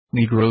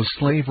Negro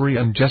Slavery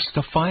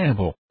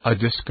Unjustifiable, a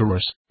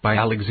Discourse, by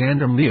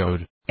Alexander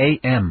Leod,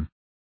 A.M.,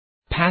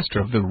 pastor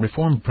of the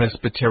Reformed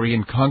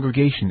Presbyterian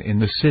congregation in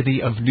the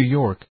city of New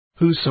York.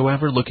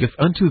 Whosoever looketh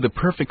unto the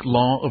perfect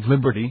law of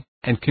liberty,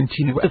 and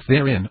continueth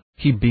therein,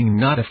 he being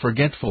not a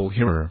forgetful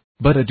hearer,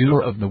 but a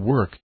doer of the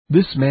work,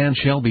 this man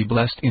shall be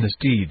blessed in his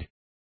deed.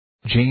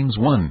 James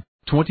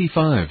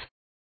 1:25.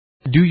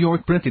 New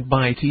York, printed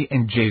by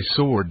T&J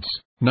Swords,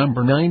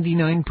 number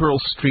 99 Pearl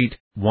Street,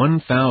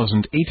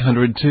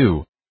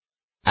 1802.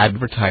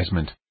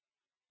 Advertisement.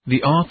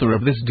 The author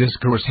of this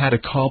discourse had a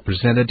call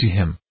presented to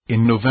him,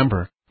 in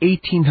November,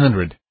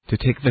 1800, to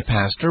take the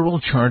pastoral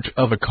charge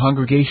of a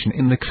congregation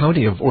in the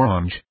county of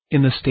Orange,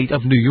 in the state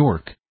of New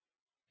York.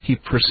 He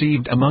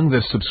perceived among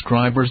the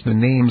subscribers the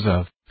names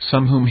of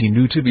some whom he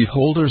knew to be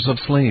holders of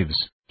slaves.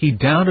 He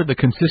doubted the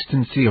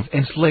consistency of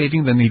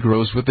enslaving the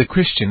Negroes with the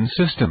Christian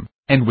system,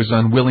 and was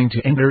unwilling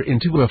to enter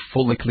into a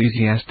full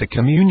ecclesiastic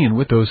communion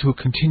with those who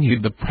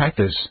continued the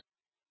practice.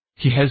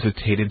 He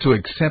hesitated to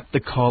accept the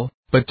call,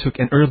 but took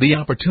an early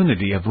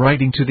opportunity of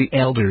writing to the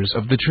elders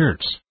of the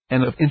church,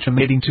 and of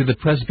intimating to the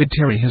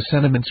presbytery his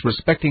sentiments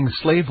respecting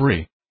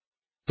slavery.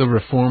 The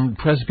Reformed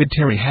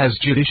Presbytery has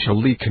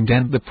judicially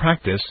condemned the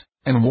practice,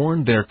 and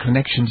warned their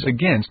connections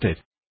against it.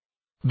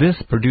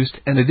 This produced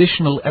an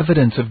additional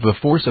evidence of the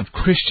force of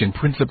Christian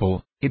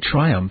principle. It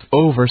triumphed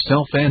over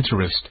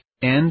self-interest,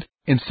 and,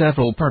 in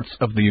several parts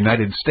of the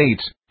United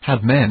States,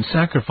 have men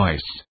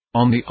sacrificed,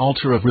 on the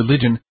altar of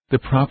religion, the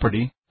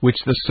property which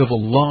the civil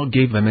law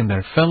gave them and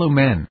their fellow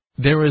men.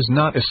 There is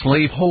not a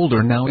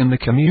slaveholder now in the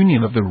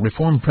communion of the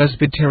Reformed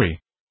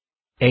Presbytery.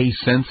 A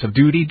sense of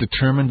duty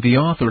determined the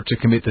author to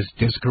commit this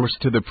discourse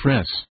to the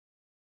press.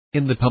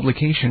 In the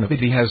publication of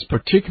it he has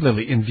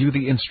particularly in view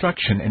the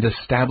instruction and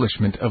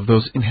establishment of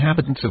those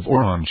inhabitants of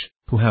Orange,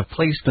 who have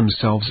placed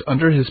themselves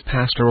under his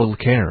pastoral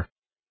care.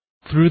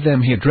 Through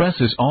them he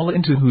addresses all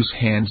into whose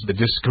hands the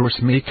discourse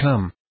may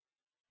come.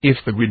 If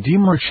the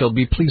Redeemer shall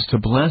be pleased to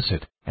bless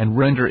it, and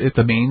render it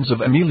the means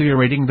of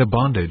ameliorating the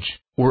bondage,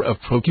 or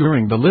of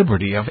procuring the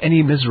liberty of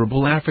any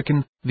miserable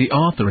African, the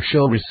author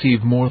shall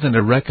receive more than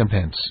a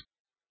recompense.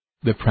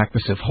 The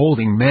practice of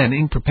holding men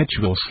in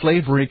perpetual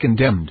slavery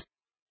condemned.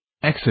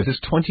 Exodus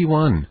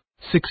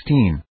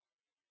 21:16.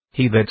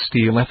 He that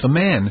stealeth a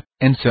man,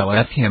 and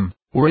selleth him,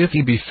 or if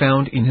he be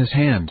found in his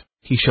hand,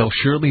 he shall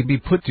surely be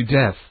put to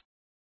death.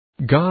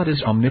 God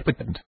is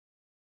omnipotent.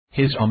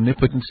 His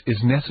omnipotence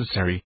is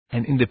necessary,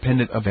 and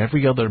independent of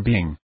every other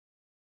being.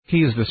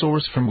 He is the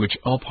source from which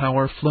all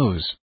power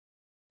flows.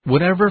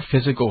 Whatever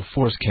physical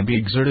force can be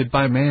exerted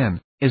by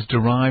man, is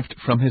derived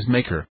from his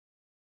Maker.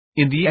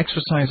 In the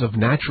exercise of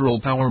natural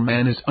power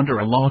man is under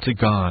a law to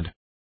God.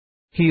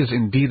 He is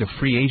indeed a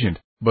free agent,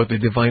 but the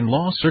divine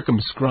law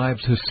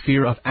circumscribes his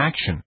sphere of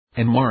action,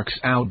 and marks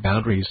out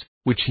boundaries,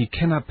 which he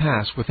cannot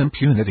pass with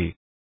impunity.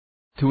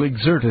 To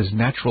exert his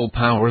natural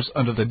powers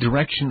under the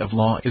direction of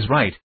law is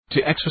right.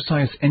 To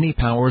exercise any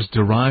powers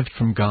derived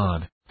from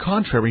God,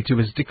 contrary to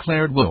his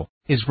declared will,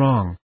 is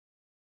wrong.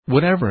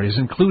 Whatever is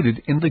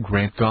included in the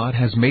grant God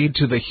has made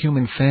to the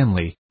human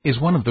family, is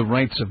one of the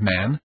rights of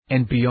man,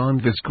 and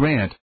beyond this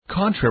grant,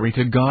 contrary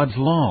to God's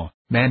law,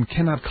 man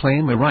cannot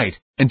claim a right,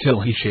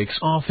 until he shakes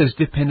off his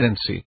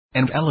dependency,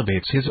 and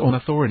elevates his own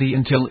authority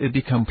until it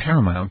become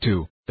paramount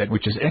to that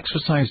which is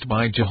exercised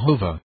by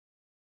Jehovah.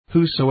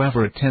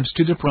 Whosoever attempts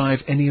to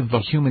deprive any of the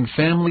human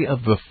family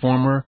of the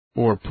former,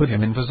 or put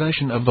him in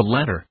possession of the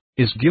latter,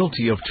 is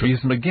guilty of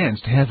treason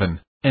against heaven,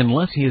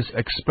 unless he is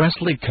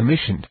expressly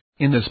commissioned,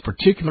 in this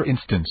particular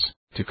instance,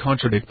 to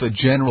contradict the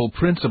general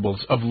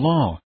principles of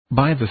law,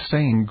 by the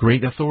same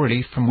great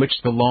authority from which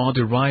the law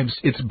derives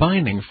its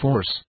binding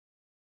force.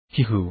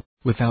 He who,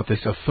 without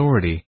this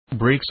authority,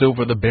 breaks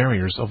over the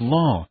barriers of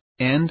law,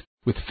 and,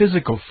 with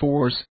physical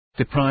force,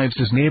 deprives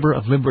his neighbor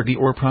of liberty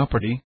or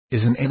property,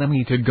 is an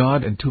enemy to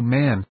God and to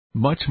man.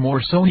 Much more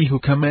so he who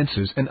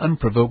commences an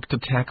unprovoked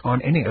attack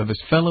on any of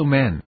his fellow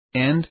men,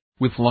 and,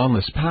 with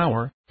lawless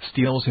power,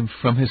 steals him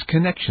from his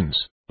connections,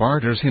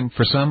 barters him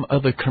for some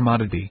other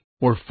commodity,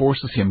 or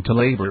forces him to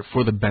labor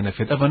for the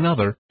benefit of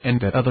another,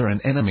 and that other an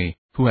enemy,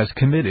 who has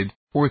committed,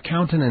 or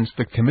countenanced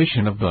the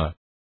commission of the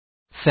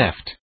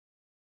theft.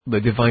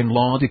 The divine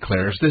law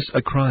declares this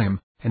a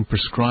crime, and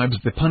prescribes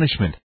the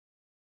punishment.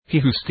 He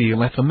who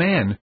stealeth a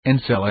man,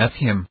 and selleth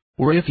him,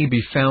 or if he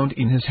be found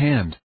in his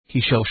hand,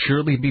 he shall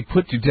surely be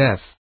put to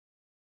death.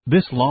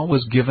 This law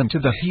was given to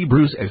the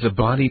Hebrews as a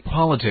body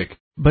politic,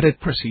 but it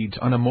proceeds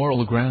on a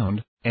moral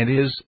ground, and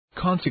is,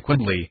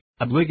 consequently,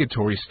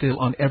 obligatory still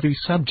on every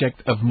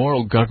subject of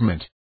moral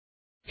government.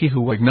 He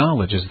who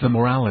acknowledges the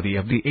morality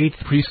of the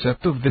 8th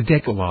precept of the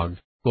Decalogue,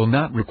 will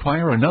not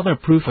require another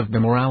proof of the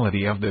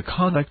morality of the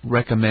conduct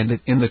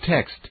recommended in the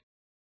text.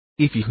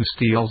 If he who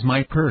steals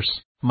my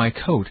purse, my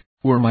coat,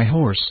 or my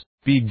horse,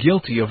 be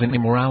guilty of an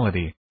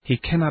immorality, he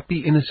cannot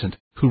be innocent,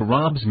 who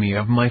robs me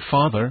of my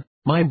father,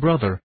 my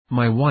brother,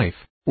 my wife,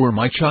 or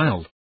my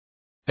child.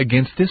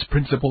 Against this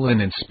principle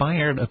an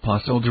inspired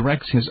apostle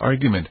directs his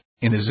argument,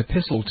 in his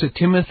epistle to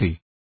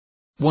Timothy.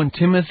 1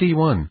 Timothy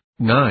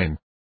 1:9.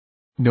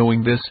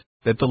 Knowing this,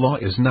 that the law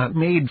is not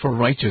made for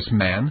righteous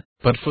man,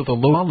 but for the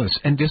lawless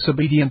and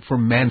disobedient, for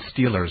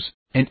man-stealers,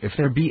 and if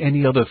there be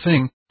any other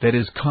thing that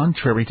is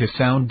contrary to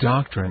sound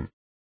doctrine.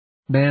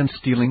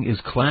 Man-stealing is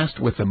classed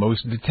with the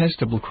most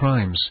detestable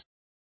crimes.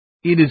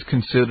 It is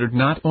considered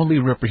not only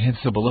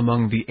reprehensible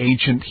among the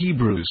ancient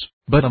Hebrews,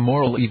 but a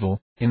moral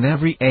evil, in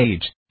every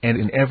age, and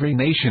in every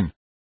nation.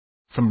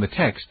 From the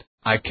text,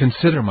 I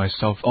consider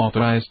myself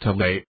authorized to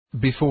lay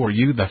before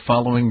you the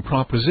following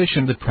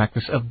proposition: the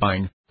practice of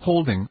buying,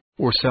 holding,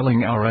 or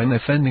selling our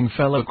unoffending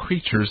fellow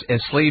creatures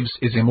as slaves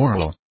is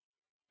immoral.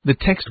 The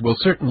text will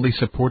certainly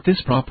support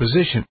this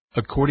proposition.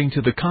 According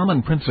to the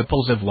common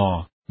principles of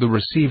law, the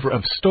receiver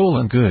of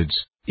stolen goods,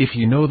 if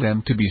you know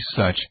them to be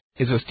such,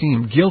 is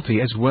esteemed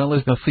guilty as well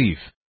as the thief.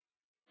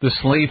 The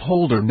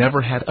slaveholder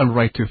never had a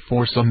right to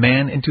force a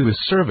man into his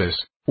service,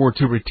 or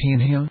to retain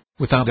him,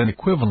 without an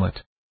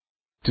equivalent.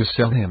 To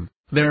sell him,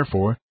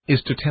 therefore,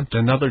 is to tempt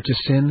another to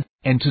sin,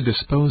 and to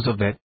dispose of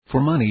that,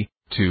 for money,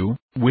 to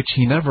which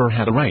he never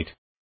had a right.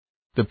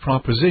 The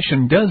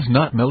proposition does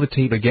not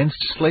militate against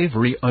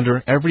slavery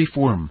under every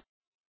form.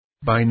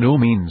 By no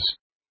means.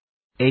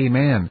 A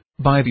man,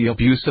 by the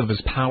abuse of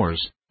his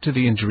powers, to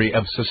the injury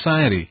of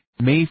society,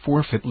 may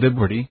forfeit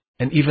liberty,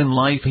 and even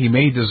life. He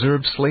may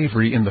deserve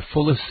slavery in the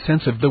fullest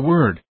sense of the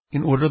word,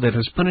 in order that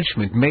his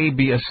punishment may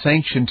be a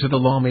sanction to the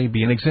law, may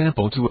be an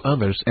example to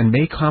others, and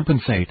may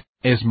compensate,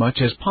 as much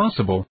as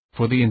possible,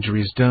 for the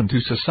injuries done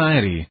to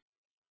society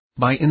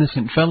by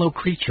innocent fellow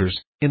creatures.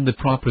 In the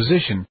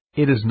proposition,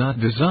 it is not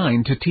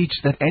designed to teach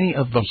that any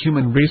of the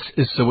human race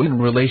is so in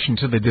relation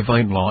to the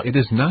divine law. It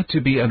is not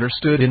to be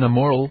understood in a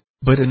moral,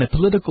 but in a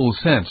political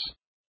sense.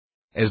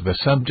 As the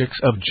subjects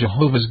of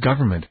Jehovah's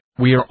government,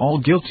 we are all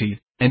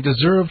guilty, and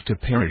deserve to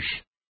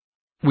perish.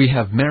 We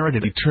have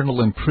merited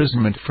eternal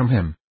imprisonment from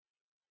him.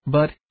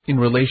 But, in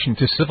relation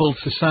to civil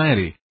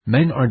society,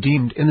 men are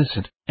deemed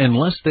innocent,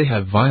 unless they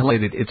have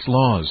violated its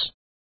laws.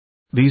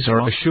 These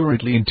are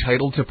assuredly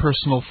entitled to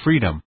personal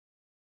freedom.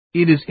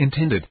 It is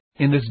intended,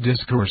 in this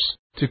discourse,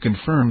 to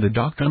confirm the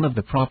doctrine of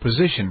the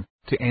proposition,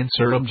 to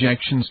answer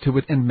objections to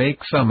it, and make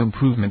some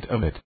improvement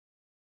of it.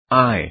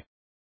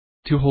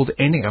 To hold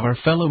any of our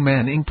fellow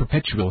man in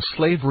perpetual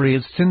slavery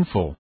is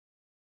sinful.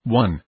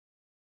 1.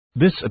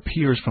 This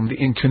appears from the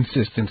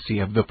inconsistency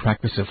of the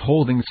practice of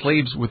holding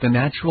slaves with the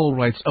natural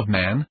rights of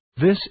man.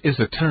 This is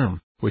a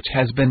term which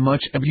has been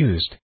much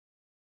abused.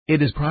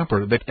 It is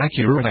proper that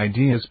accurate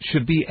ideas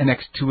should be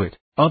annexed to it,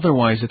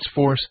 otherwise its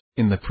force,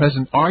 in the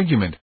present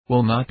argument,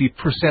 will not be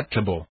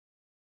perceptible.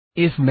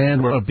 If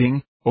man were a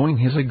being, owing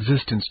his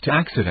existence to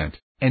accident,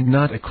 and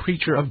not a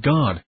creature of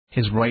God,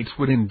 his rights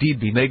would indeed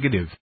be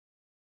negative.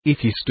 If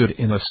he stood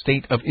in a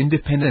state of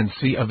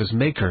independency of his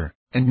Maker,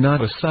 and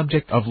not a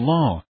subject of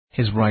law,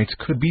 his rights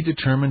could be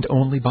determined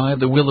only by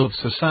the will of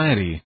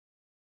society.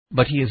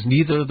 But he is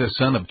neither the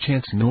son of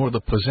chance nor the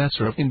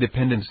possessor of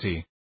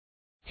independency.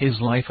 His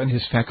life and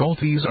his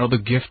faculties are the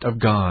gift of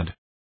God.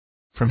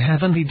 From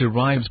heaven he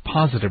derives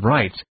positive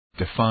rights,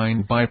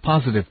 defined by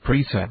positive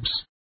precepts.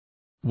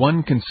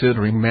 One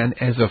considering man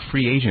as a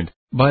free agent,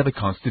 by the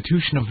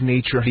constitution of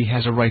nature he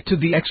has a right to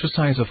the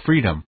exercise of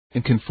freedom,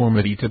 in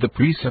conformity to the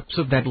precepts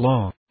of that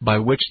law, by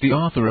which the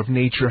author of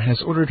nature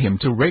has ordered him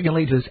to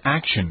regulate his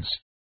actions.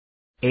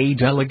 A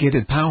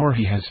delegated power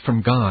he has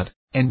from God,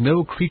 and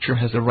no creature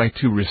has a right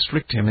to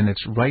restrict him in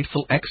its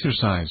rightful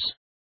exercise.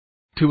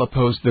 To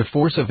oppose the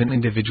force of an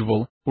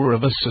individual, or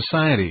of a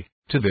society,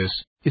 to this,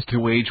 is to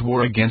wage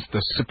war against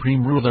the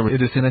supreme ruler.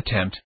 It is an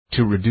attempt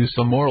to reduce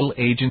a moral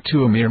agent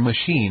to a mere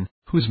machine,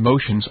 whose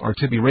motions are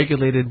to be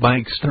regulated by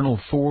external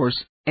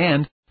force,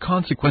 and,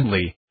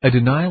 consequently, a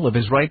denial of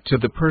his right to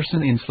the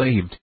person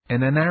enslaved,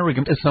 and an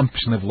arrogant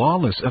assumption of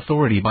lawless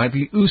authority by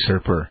the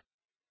usurper.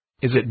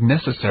 Is it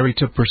necessary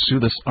to pursue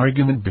this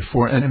argument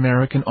before an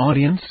American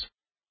audience?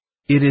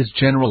 It is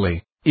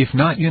generally, if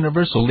not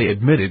universally,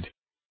 admitted.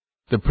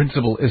 The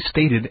principle is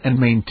stated and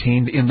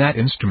maintained in that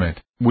instrument,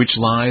 which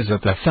lies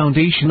at the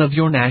foundation of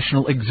your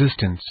national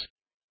existence.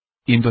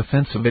 In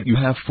defense of it you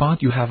have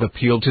fought, you have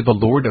appealed to the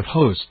Lord of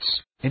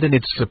hosts, and in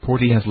its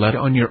support he has led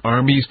on your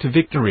armies to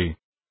victory.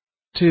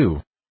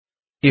 2.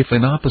 If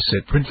an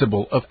opposite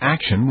principle of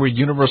action were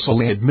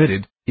universally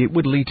admitted, it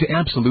would lead to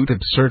absolute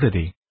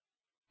absurdity.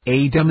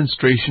 A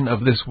demonstration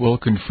of this will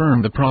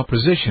confirm the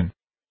proposition.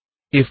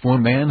 If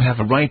one man have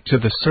a right to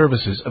the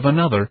services of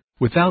another,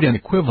 without an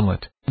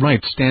equivalent,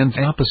 right stands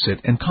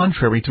opposite and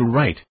contrary to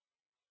right.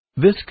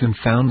 This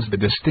confounds the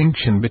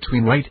distinction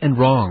between right and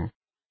wrong.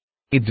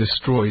 It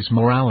destroys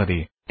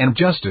morality and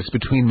justice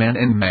between man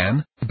and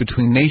man,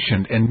 between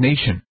nation and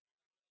nation.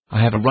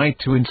 I have a right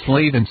to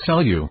enslave and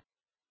sell you.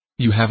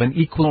 You have an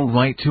equal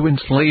right to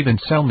enslave and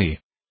sell me.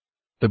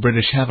 The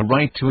British have a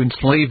right to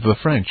enslave the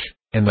French,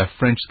 and the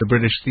French the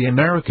British, the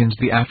Americans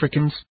the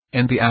Africans,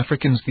 and the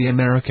Africans the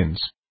Americans.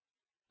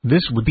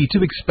 This would be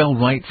to expel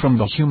right from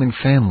the human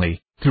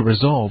family, to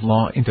resolve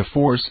law into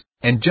force,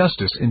 and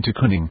justice into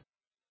cunning.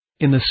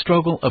 In the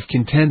struggle of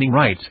contending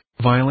rights,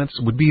 violence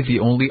would be the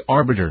only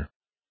arbiter.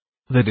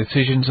 The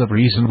decisions of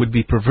reason would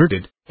be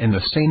perverted, and the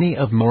sane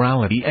of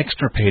morality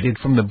extirpated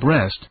from the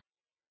breast.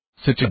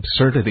 Such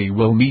absurdity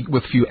will meet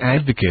with few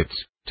advocates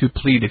to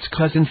plead its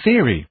cousin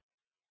theory.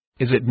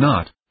 Is it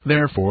not,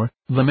 therefore,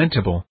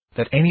 lamentable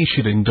that any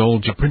should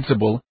indulge a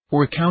principle,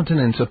 or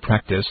countenance a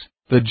practice,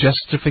 the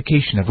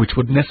justification of which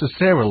would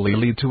necessarily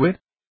lead to it?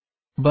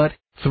 But,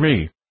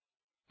 3.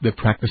 The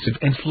practice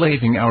of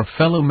enslaving our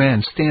fellow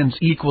man stands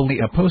equally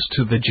opposed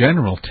to the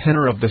general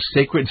tenor of the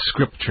sacred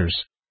scriptures.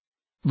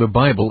 The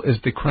Bible is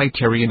the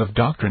criterion of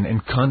doctrine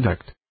and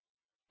conduct.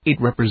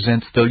 It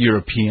represents the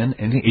European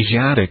and the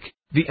Asiatic,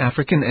 the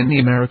African and the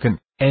American,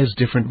 as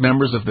different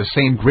members of the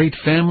same great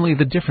family,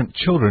 the different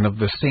children of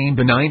the same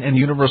benign and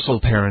universal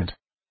parent.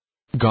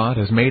 God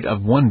has made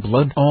of one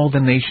blood all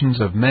the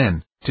nations of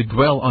men, to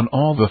dwell on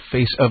all the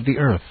face of the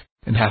earth,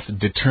 and hath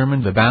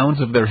determined the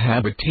bounds of their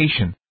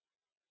habitation.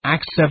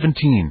 Acts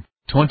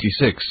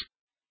 17:26.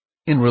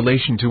 In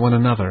relation to one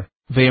another,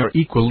 they are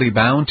equally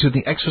bound to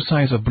the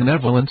exercise of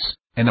benevolence,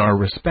 and are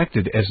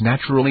respected as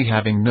naturally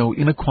having no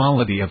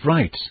inequality of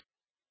rights.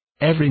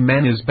 Every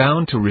man is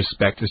bound to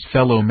respect his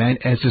fellow man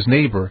as his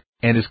neighbor,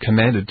 and is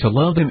commanded to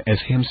love him as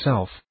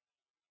himself.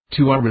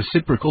 To our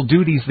reciprocal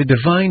duties the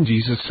divine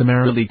Jesus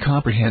summarily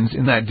comprehends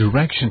in that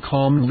direction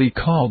commonly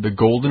called the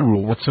Golden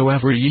Rule: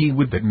 whatsoever ye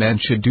would that men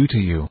should do to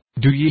you,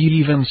 do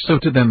ye even so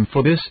to them,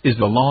 for this is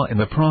the law and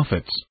the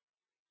prophets.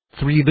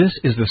 3. This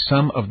is the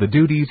sum of the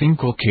duties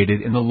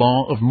inculcated in the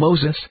law of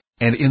Moses,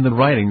 and in the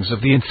writings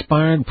of the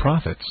inspired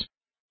prophets.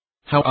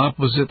 How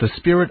opposite the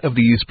spirit of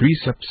these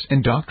precepts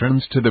and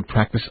doctrines to the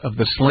practice of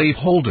the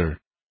slaveholder!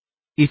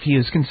 If he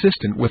is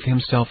consistent with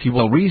himself, he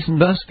will reason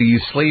thus: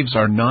 these slaves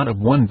are not of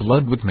one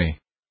blood with me.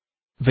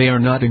 They are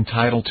not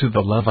entitled to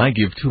the love I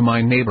give to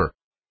my neighbor.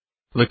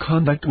 The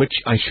conduct which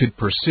I should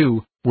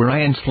pursue, were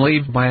I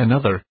enslaved by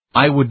another,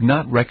 I would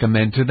not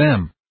recommend to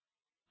them.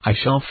 I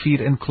shall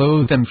feed and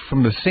clothe them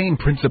from the same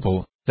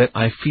principle that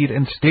I feed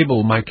and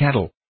stable my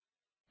cattle.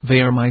 They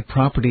are my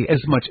property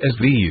as much as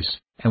these,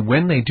 and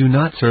when they do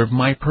not serve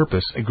my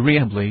purpose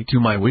agreeably to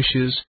my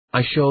wishes,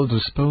 I shall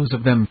dispose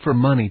of them for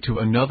money to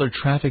another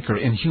trafficker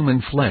in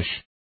human flesh.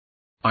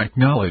 I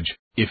acknowledge,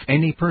 if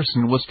any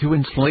person was to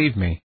enslave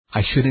me,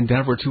 I should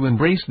endeavor to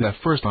embrace the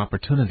first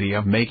opportunity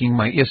of making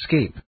my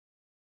escape.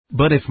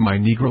 But if my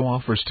Negro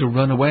offers to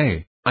run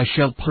away, I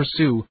shall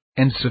pursue,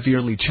 and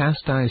severely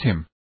chastise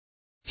him.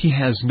 He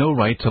has no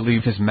right to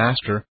leave his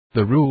master.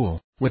 The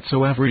rule: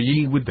 whatsoever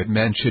ye would that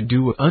men should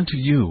do unto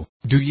you,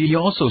 do ye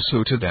also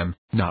so to them,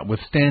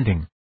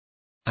 notwithstanding.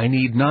 I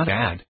need not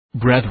add,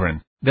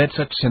 brethren, that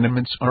such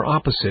sentiments are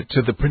opposite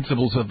to the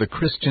principles of the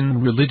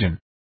Christian religion.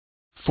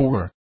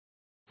 4.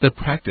 The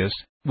practice,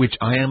 which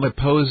I am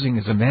opposing,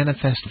 is a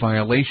manifest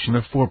violation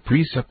of 4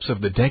 precepts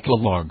of the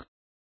Decalogue.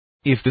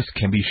 If this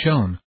can be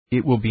shown,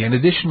 it will be an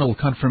additional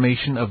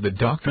confirmation of the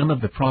doctrine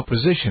of the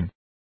proposition.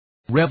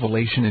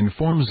 Revelation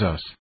informs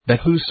us that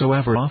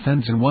whosoever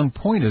offends in one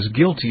point is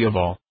guilty of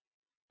all.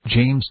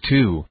 James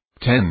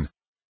 2:10.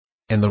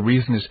 And the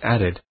reason is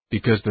added,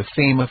 because the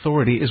same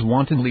authority is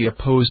wantonly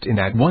opposed in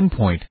that one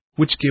point,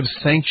 which gives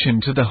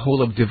sanction to the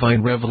whole of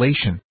divine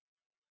revelation.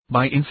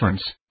 By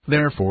inference,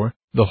 therefore,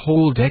 the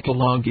whole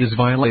Decalogue is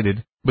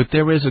violated, but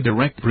there is a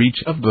direct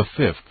breach of the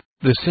 5th,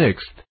 the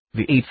 6th,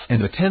 the 8th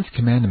and the 10th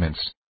commandments.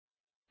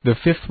 The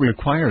 5th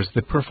requires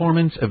the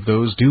performance of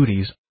those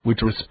duties,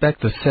 which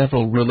respect the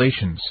several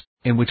relations,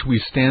 in which we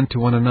stand to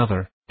one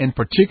another, and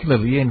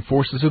particularly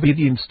enforces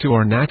obedience to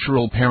our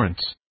natural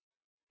parents.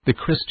 The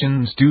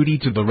Christian's duty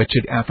to the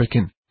wretched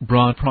African,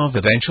 brought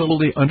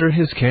providentially under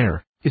his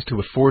care, is to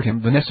afford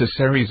him the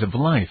necessaries of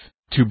life,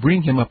 to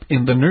bring him up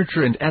in the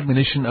nurture and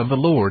admonition of the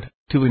Lord,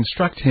 to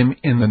instruct him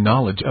in the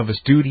knowledge of his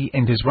duty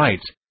and his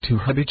rights, to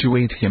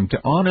habituate him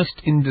to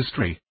honest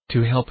industry,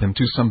 to help him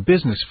to some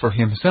business for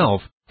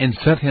himself, and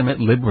set him at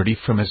liberty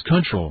from his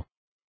control.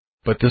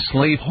 But the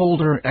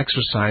slaveholder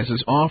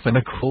exercises often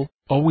a cruel,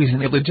 always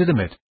an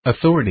illegitimate,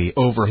 authority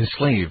over his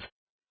slave.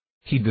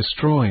 He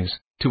destroys,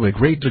 to a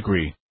great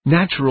degree,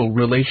 natural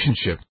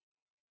relationship.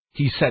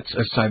 He sets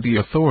aside the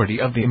authority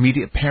of the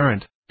immediate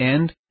parent,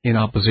 and, in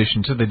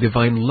opposition to the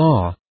divine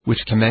law,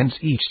 which commands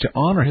each to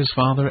honor his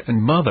father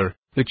and mother,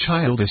 the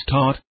child is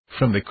taught,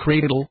 from the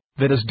cradle,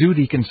 that his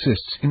duty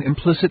consists in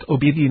implicit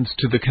obedience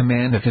to the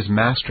command of his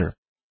master.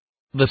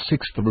 The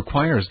 6th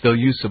requires the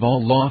use of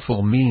all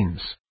lawful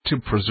means, to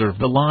preserve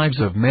the lives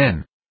of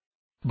men.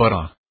 But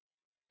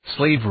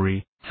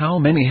slavery, how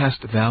many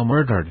hast thou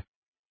murdered?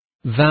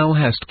 Thou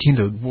hast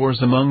kindled wars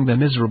among the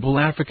miserable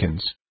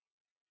Africans.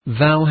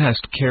 Thou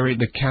hast carried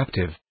the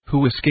captive,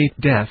 who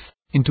escaped death,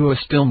 into a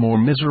still more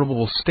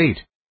miserable state.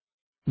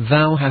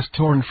 Thou hast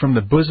torn from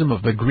the bosom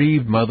of the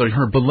grieved mother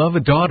her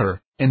beloved daughter,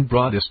 and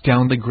broughtest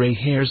down the gray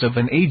hairs of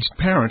an aged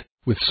parent,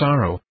 with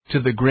sorrow, to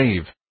the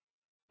grave.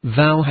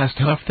 Thou hast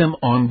huffed them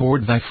on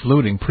board thy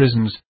floating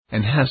prisons,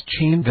 and hast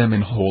chained them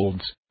in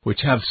holds,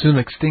 which have soon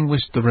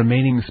extinguished the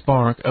remaining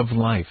spark of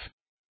life.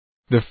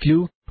 The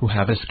few, who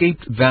have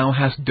escaped, thou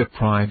hast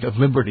deprived of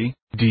liberty,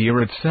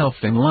 dearer itself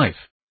than life.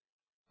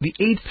 The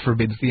 8th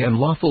forbids the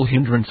unlawful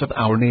hindrance of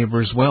our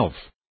neighbor's wealth.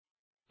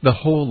 The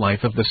whole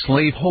life of the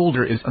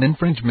slaveholder is an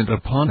infringement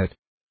upon it.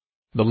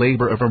 The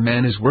labor of a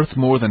man is worth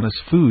more than his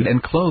food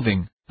and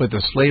clothing, but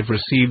the slave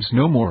receives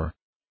no more.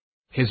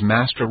 His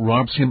master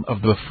robs him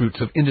of the fruits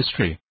of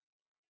industry.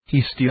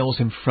 He steals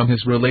him from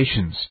his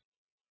relations.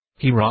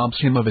 He robs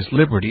him of his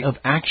liberty of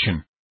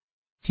action.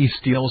 He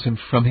steals him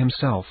from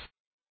himself.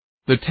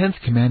 The 10th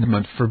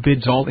commandment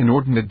forbids all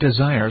inordinate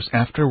desires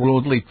after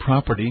worldly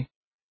property.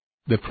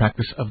 The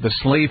practice of the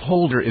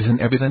slaveholder is an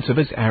evidence of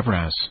his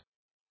avarice.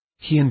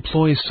 He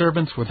employs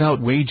servants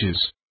without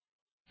wages.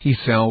 He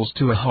sells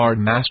to a hard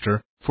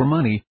master, for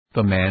money,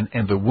 the man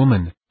and the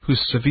woman, whose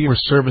severe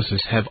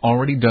services have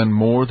already done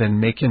more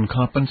than make in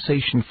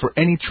compensation for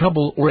any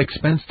trouble or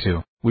expense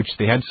to which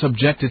they had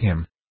subjected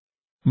him.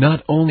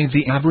 Not only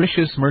the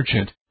avaricious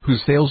merchant, who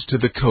sails to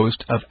the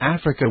coast of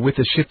Africa with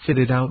a ship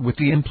fitted out with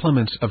the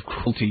implements of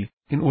cruelty,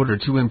 in order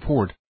to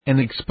import and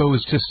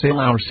expose to sale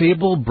our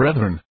sable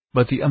brethren,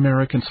 but the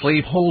American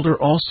slaveholder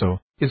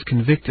also, is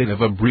convicted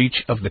of a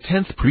breach of the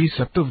 10th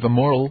precept of the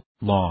moral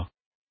law.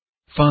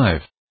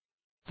 5.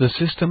 The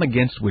system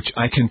against which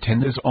I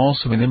contend is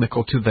also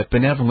inimical to that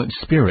benevolent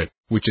spirit,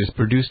 which is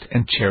produced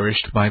and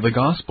cherished by the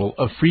gospel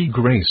of free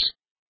grace.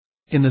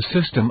 In the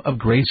system of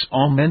grace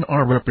all men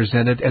are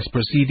represented as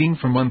proceeding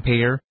from one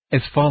pair,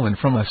 as fallen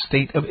from a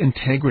state of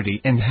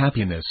integrity and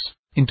happiness,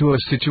 into a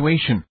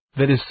situation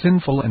that is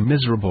sinful and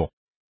miserable.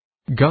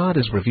 God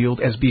is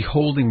revealed as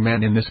beholding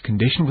man in this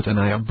condition with an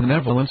eye of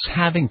benevolence,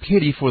 having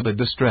pity for the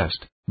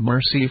distressed,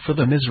 mercy for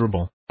the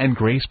miserable, and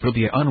grace for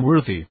the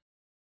unworthy.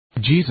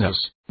 Jesus,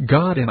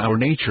 God in our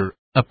nature,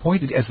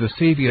 appointed as the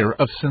Savior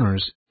of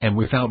sinners, and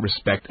without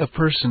respect of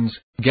persons,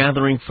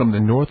 gathering from the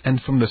north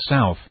and from the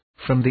south,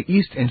 from the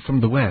east and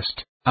from the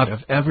west, out of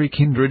every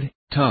kindred,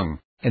 tongue,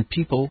 and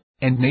people,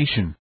 and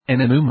nation,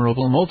 an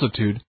innumerable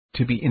multitude,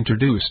 to be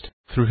introduced,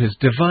 through his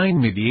divine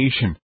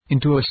mediation,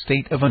 into a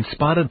state of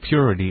unspotted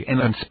purity and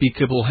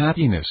unspeakable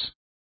happiness.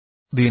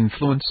 The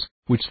influence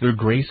which the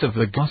grace of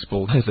the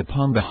gospel has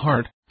upon the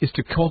heart is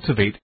to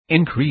cultivate,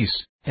 increase,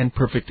 and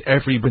perfect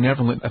every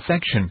benevolent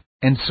affection,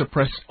 and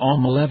suppress all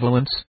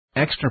malevolence,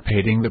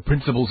 extirpating the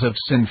principles of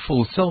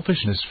sinful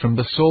selfishness from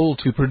the soul,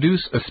 to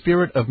produce a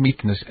spirit of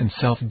meekness and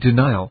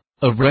self-denial,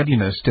 of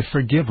readiness to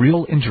forgive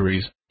real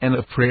injuries, and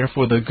of prayer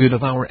for the good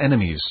of our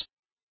enemies.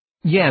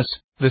 Yes,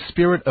 the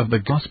spirit of the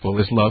gospel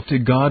is love to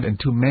God and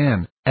to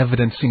man,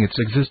 evidencing its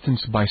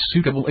existence by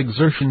suitable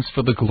exertions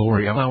for the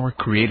glory of our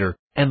Creator,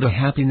 and the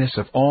happiness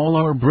of all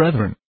our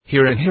brethren,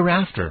 here and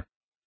hereafter.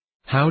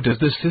 How does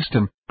this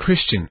system,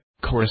 Christian,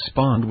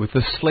 correspond with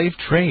the slave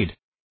trade?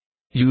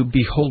 You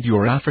behold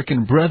your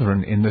African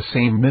brethren in the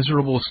same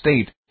miserable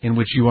state, in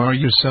which you are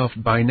yourself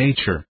by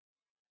nature.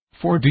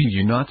 For do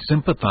you not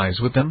sympathize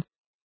with them?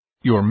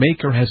 Your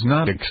Maker has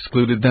not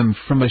excluded them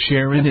from a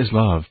share in His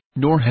love,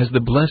 nor has the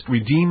blessed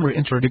Redeemer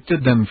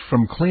interdicted them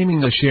from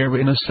claiming a share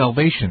in His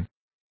salvation.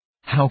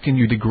 How can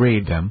you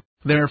degrade them,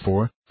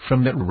 therefore,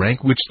 from that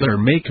rank which their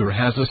Maker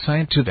has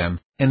assigned to them,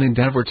 and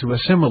endeavor to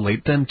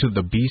assimilate them to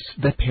the beasts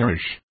that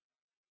perish?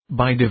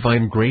 By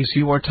divine grace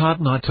you are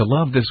taught not to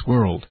love this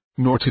world,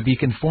 nor to be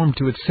conformed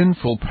to its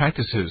sinful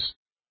practices.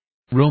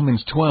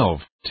 Romans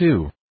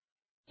 12:2.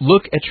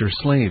 Look at your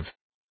slave.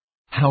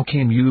 How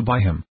came you by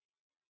him?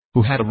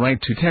 Who had a right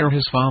to tear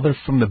his father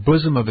from the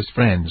bosom of his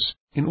friends,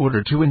 in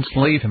order to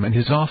enslave him and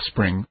his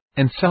offspring,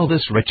 and sell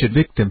this wretched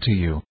victim to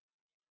you?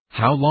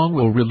 How long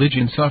will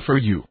religion suffer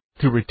you,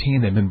 to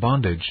retain him in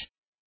bondage?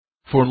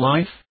 For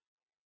life?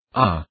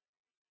 Ah!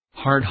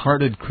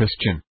 Hard-hearted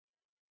Christian!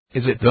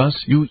 Is it thus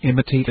you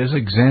imitate as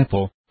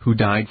example, who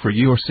died for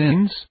your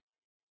sins?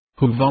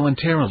 Who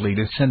voluntarily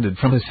descended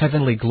from his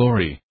heavenly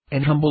glory,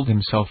 and humbled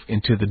himself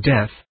into the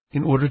death,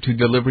 in order to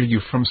deliver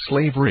you from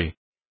slavery?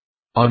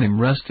 On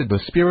him rested the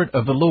Spirit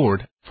of the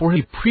Lord, for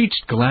he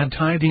preached glad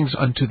tidings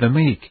unto the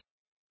meek.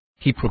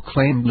 He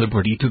proclaimed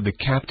liberty to the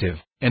captive,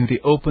 and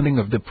the opening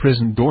of the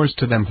prison doors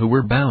to them who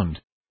were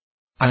bound.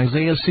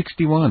 Isaiah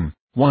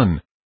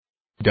 61:1.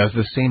 Does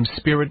the same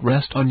Spirit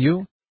rest on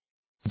you?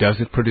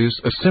 Does it produce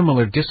a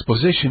similar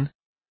disposition?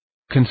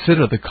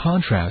 Consider the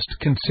contrast,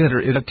 consider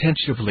it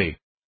attentively.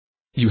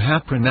 You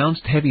have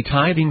pronounced heavy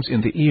tidings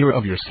in the ear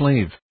of your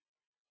slave.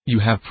 You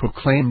have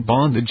proclaimed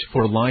bondage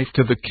for life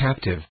to the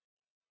captive.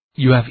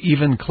 You have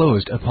even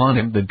closed upon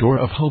him the door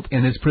of hope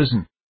in his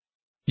prison.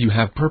 You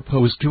have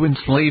purposed to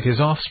enslave his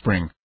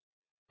offspring.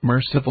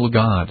 Merciful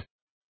God!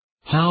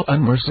 How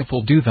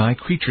unmerciful do thy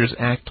creatures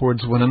act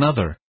towards one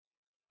another!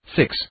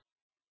 6.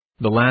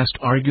 The last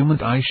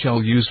argument I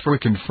shall use for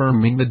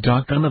confirming the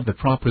doctrine of the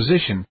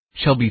proposition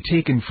shall be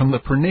taken from the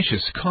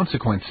pernicious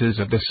consequences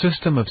of the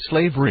system of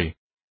slavery.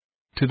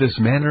 To this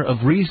manner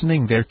of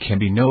reasoning there can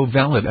be no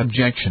valid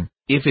objection,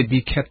 if it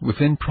be kept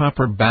within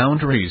proper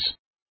boundaries.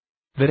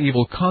 That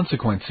evil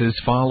consequences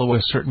follow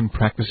a certain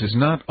practice is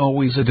not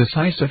always a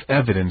decisive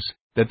evidence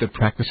that the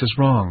practice is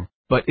wrong,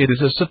 but it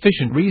is a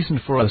sufficient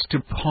reason for us to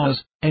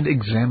pause and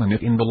examine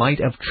it in the light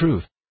of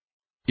truth.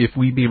 If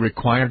we be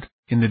required,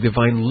 in the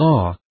divine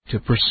law, to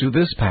pursue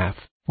this path,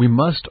 we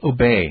must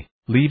obey,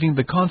 leaving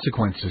the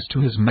consequences to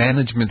His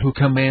management who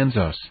commands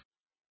us.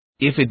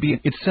 If it be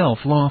itself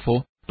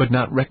lawful, but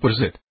not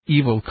requisite,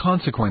 evil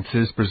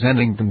consequences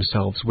presenting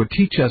themselves would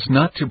teach us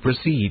not to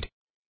proceed.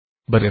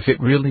 But if it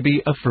really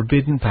be a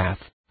forbidden path,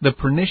 the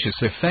pernicious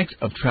effects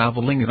of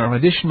traveling it are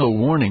additional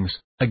warnings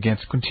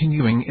against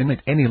continuing in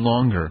it any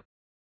longer.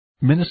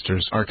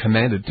 Ministers are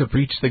commanded to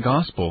preach the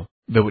gospel,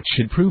 though it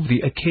should prove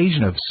the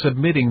occasion of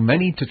submitting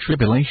many to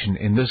tribulation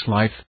in this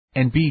life,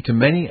 and be to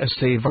many a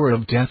savour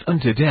of death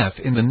unto death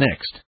in the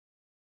next.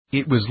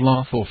 It was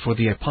lawful for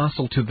the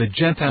apostle to the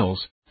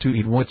Gentiles to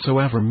eat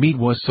whatsoever meat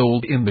was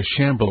sold in the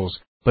shambles,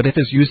 but if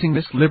his using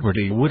this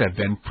liberty would have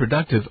been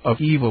productive of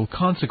evil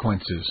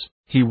consequences,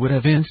 he would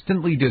have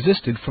instantly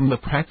desisted from the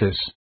practice.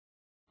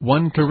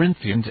 1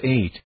 Corinthians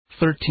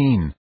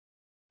 8:13.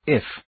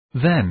 If,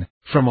 then,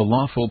 from a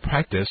lawful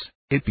practice,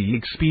 it be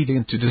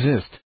expedient to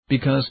desist,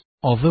 because,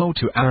 although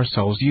to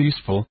ourselves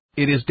useful,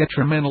 it is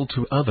detrimental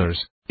to others,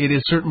 it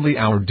is certainly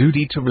our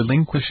duty to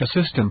relinquish a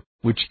system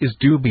which is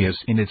dubious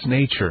in its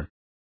nature.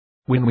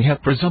 When we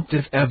have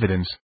presumptive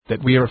evidence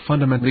that we are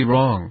fundamentally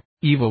wrong,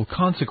 evil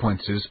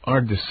consequences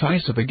are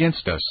decisive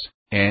against us,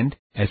 and,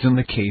 as in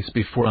the case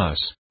before us,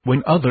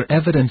 when other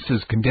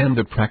evidences condemn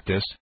the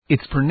practice,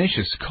 its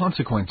pernicious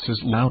consequences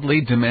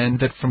loudly demand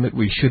that from it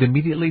we should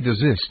immediately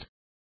desist.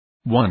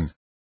 1.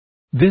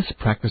 This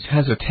practice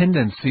has a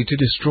tendency to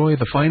destroy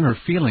the finer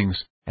feelings,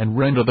 and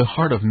render the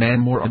heart of man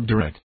more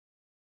obdurate.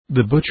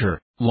 The butcher,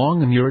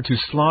 long inured to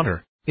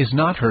slaughter, is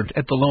not hurt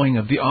at the lowing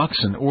of the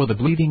oxen or the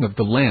bleating of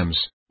the lambs,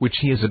 which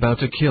he is about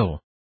to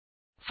kill.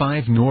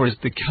 5. Nor is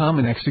the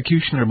common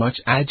executioner much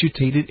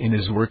agitated in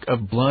his work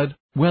of blood,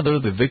 whether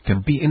the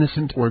victim be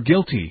innocent or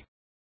guilty.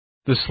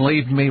 The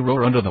slave may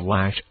roar under the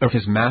lash of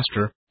his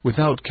master,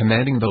 without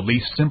commanding the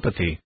least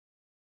sympathy.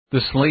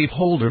 The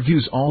slaveholder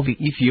views all the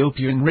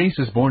Ethiopian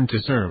races born to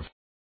serve.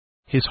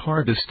 His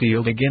heart is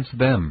steeled against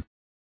them.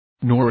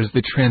 Nor is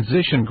the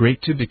transition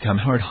great to become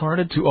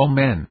hard-hearted to all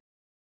men.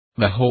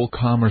 The whole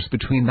commerce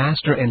between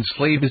master and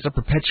slave is a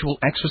perpetual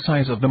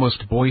exercise of the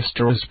most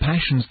boisterous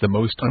passions, the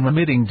most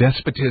unremitting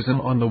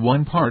despotism on the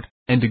one part,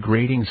 and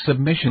degrading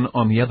submission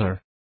on the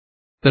other.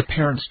 The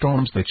parent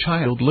storms the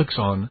child looks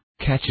on,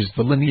 catches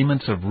the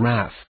lineaments of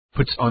wrath,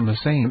 puts on the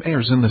same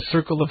airs in the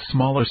circle of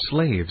smaller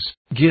slaves,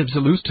 gives a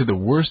loose to the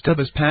worst of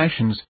his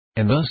passions,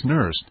 and thus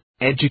nursed,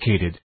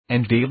 educated,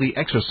 and daily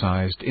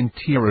exercised in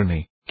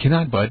tyranny,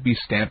 cannot but be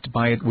stamped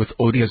by it with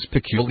odious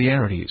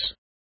peculiarities.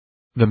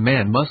 The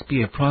man must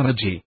be a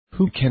prodigy,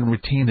 who can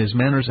retain his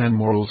manners and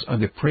morals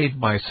undepraved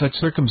by such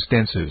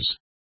circumstances.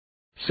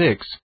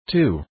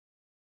 6.2.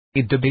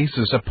 It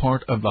debases a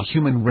part of the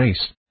human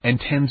race, and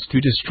tends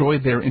to destroy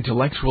their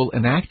intellectual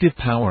and active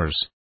powers.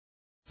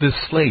 The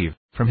slave,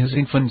 from his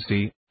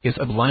infancy, is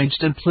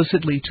obliged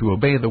implicitly to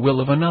obey the will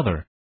of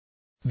another.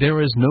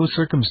 There is no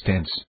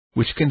circumstance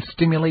which can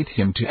stimulate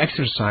him to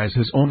exercise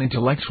his own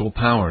intellectual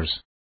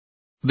powers.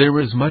 There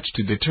is much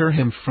to deter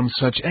him from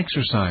such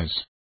exercise.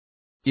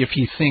 If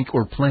he think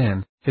or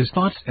plan, his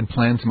thoughts and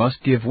plans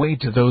must give way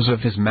to those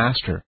of his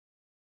master.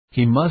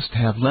 He must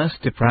have less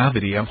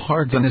depravity of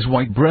heart than his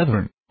white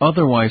brethren,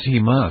 otherwise he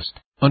must,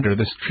 under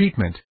this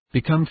treatment,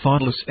 become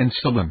thoughtless and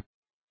sullen.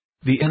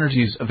 The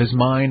energies of his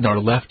mind are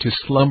left to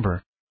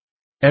slumber.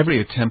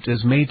 Every attempt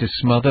is made to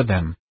smother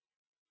them.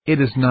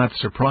 It is not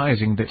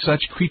surprising that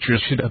such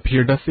creatures should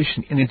appear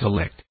deficient in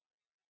intellect.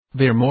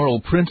 Their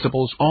moral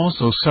principles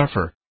also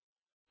suffer.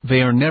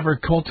 They are never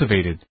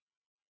cultivated.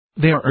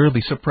 They are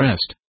early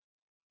suppressed.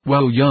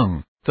 While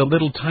young, the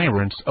little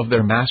tyrants of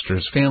their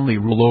master's family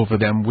rule over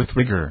them with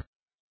rigor.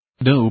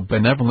 No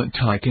benevolent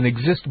tie can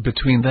exist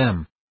between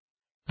them.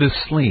 The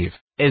slave,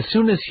 as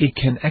soon as he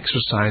can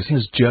exercise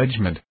his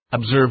judgment,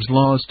 observes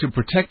laws to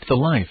protect the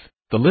life,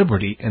 the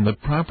liberty and the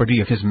property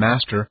of his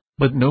master,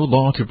 but no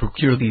law to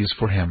procure these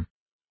for him.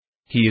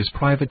 He is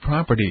private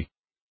property.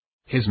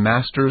 His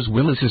master's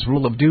will is his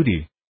rule of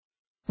duty.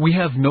 We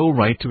have no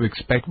right to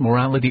expect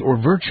morality or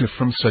virtue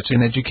from such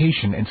an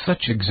education and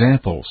such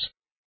examples.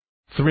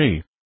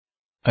 3.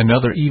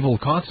 Another evil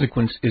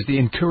consequence is the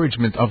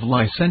encouragement of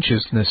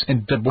licentiousness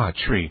and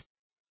debauchery.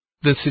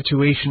 The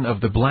situation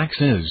of the blacks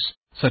is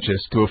such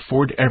as to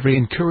afford every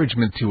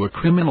encouragement to a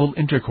criminal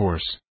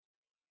intercourse.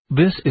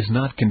 This is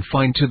not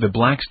confined to the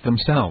blacks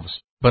themselves,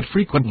 but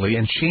frequently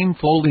and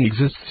shamefully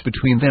exists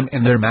between them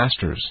and their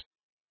masters.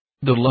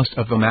 The lust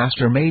of the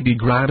master may be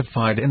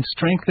gratified and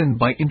strengthened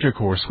by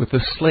intercourse with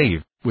the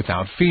slave,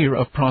 without fear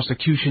of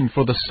prosecution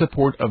for the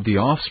support of the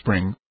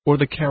offspring, or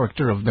the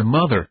character of the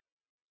mother.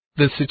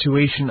 The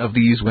situation of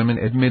these women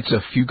admits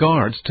a few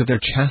guards to their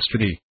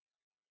chastity.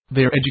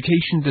 Their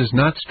education does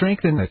not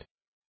strengthen it.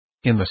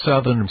 In the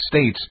southern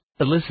states,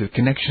 illicit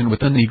connection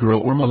with a Negro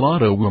or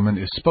mulatto woman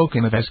is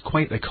spoken of as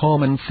quite a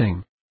common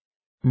thing.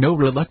 No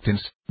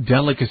reluctance,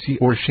 delicacy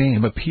or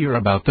shame appear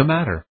about the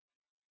matter.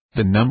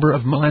 The number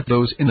of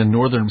mulattoes in the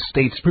northern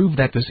states prove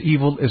that this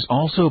evil is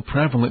also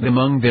prevalent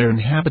among their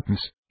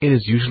inhabitants. It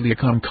is usually a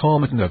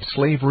concomitant of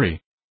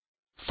slavery.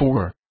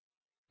 4.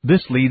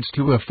 This leads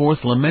to a fourth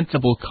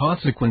lamentable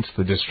consequence,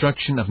 the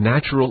destruction of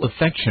natural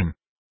affection.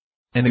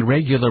 An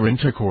irregular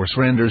intercourse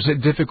renders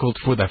it difficult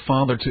for the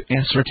father to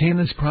ascertain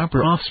his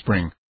proper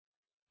offspring.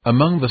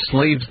 Among the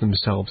slaves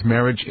themselves,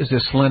 marriage is a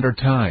slender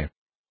tie.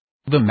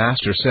 The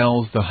master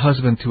sells the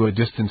husband to a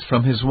distance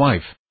from his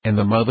wife, and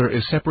the mother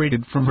is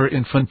separated from her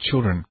infant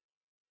children.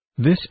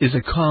 This is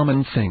a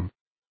common thing.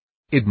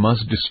 It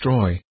must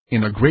destroy,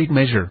 in a great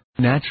measure,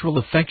 natural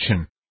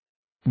affection.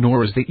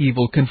 Nor is the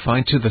evil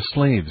confined to the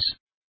slaves.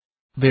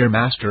 Their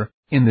master,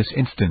 in this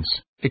instance,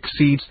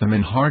 exceeds them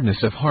in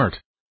hardness of heart.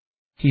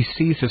 He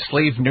sees a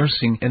slave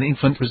nursing an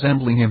infant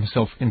resembling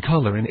himself in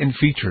color and in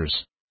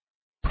features.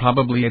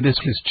 Probably it is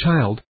his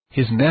child,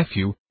 his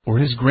nephew, or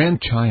his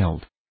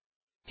grandchild.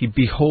 He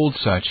beholds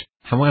such,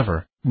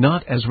 however,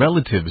 not as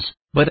relatives,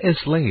 but as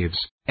slaves,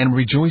 and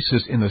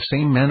rejoices in the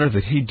same manner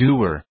that he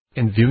doer,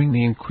 in viewing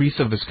the increase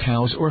of his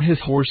cows or his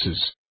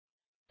horses.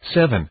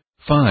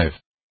 7.5.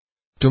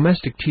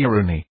 Domestic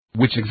tyranny,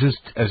 which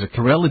exists as a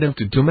correlative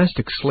to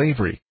domestic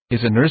slavery,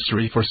 is a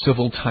nursery for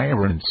civil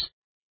tyrants.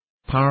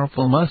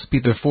 Powerful must be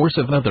the force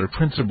of other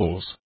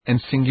principles,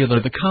 and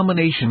singular the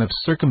combination of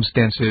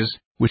circumstances,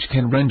 which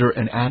can render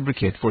an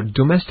advocate for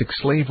domestic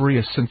slavery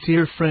a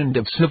sincere friend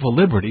of civil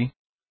liberty.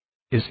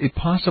 Is it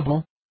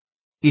possible?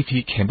 If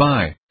he can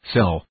buy,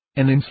 sell,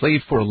 and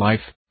enslave for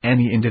life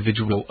any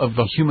individual of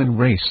the human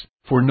race,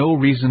 for no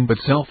reason but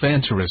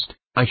self-interest,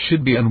 I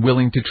should be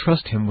unwilling to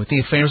trust him with the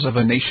affairs of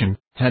a nation,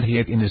 had he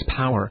it in his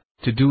power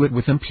to do it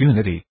with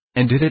impunity,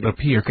 and did it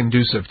appear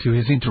conducive to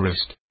his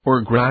interest,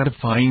 or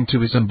gratifying to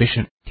his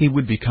ambition, he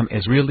would become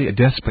as really a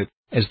despot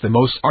as the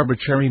most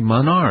arbitrary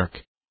monarch.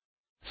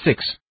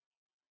 6.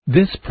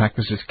 This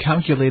practice is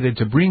calculated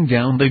to bring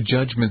down the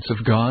judgments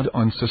of God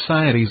on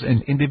societies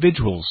and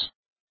individuals.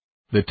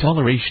 The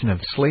toleration of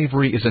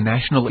slavery is a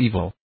national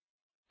evil.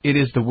 It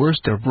is the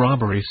worst of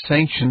robberies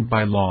sanctioned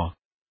by law.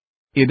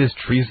 It is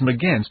treason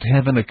against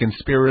heaven, a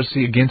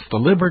conspiracy against the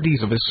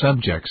liberties of his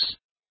subjects.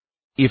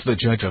 If the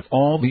judge of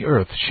all the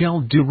earth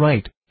shall do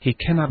right, he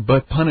cannot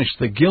but punish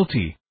the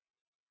guilty.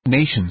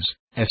 Nations,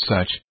 as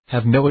such,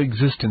 have no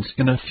existence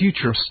in a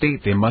future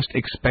state. They must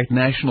expect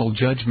national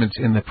judgments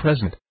in the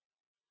present.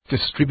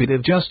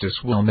 Distributive justice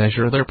will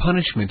measure their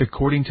punishment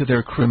according to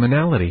their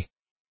criminality.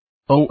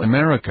 O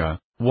America,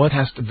 what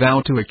hast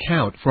thou to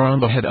account for on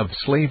the head of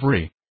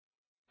slavery?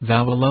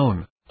 Thou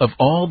alone, of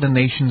all the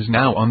nations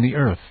now on the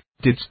earth,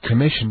 didst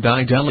commission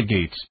thy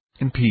delegates,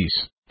 in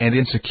peace and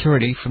in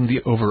security from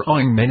the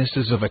overawing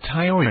menaces of a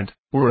tyrant,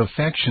 or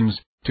affections,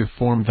 to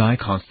form thy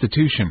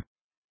constitution.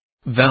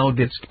 Thou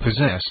didst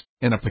possess,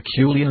 in a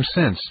peculiar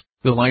sense,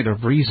 the light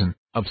of reason,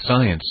 of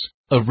science,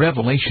 of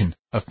revelation,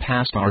 of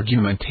past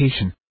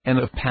argumentation, and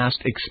of past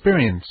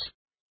experience.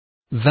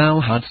 Thou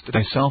hadst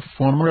thyself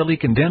formerly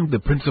condemned the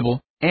principle,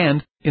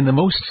 and, in the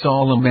most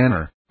solemn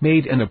manner,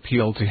 made an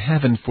appeal to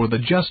heaven for the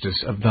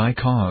justice of thy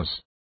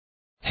cause.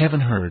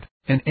 Heaven heard,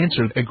 and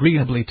answered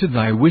agreeably to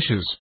thy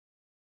wishes.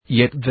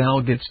 Yet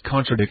thou didst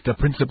contradict the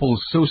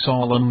principles so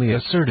solemnly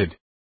asserted.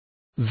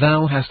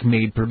 Thou hast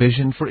made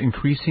provision for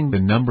increasing the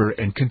number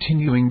and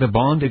continuing the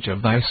bondage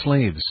of thy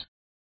slaves.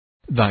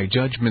 Thy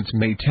judgments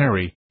may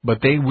tarry, but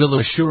they will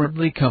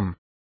assuredly come.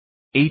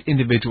 8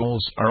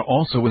 individuals are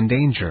also in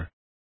danger.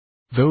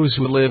 Those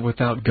who live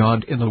without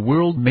God in the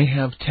world may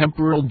have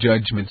temporal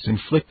judgments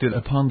inflicted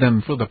upon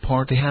them for the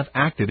part they have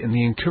acted in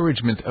the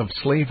encouragement of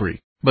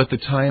slavery, but the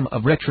time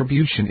of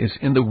retribution is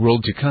in the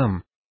world to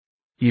come.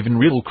 Even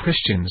real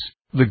Christians,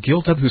 the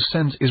guilt of whose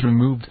sins is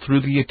removed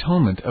through the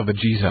atonement of a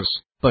Jesus,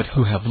 but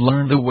who have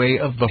learned the way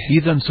of the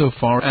heathen so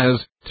far as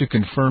to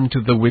conform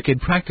to the wicked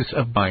practice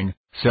of buying,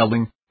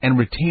 selling, and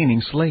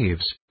retaining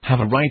slaves, have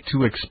a right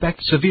to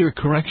expect severe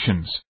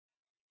corrections.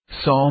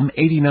 Psalm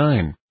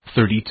 89,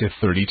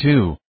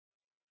 30-32.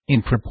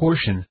 In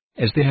proportion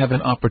as they have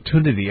an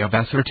opportunity of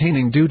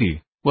ascertaining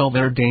duty, will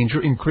their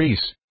danger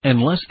increase,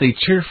 unless they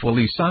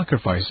cheerfully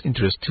sacrifice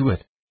interest to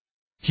it.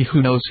 He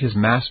who knows his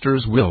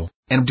master's will,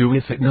 and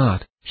doeth it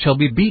not, shall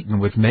be beaten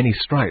with many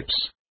stripes.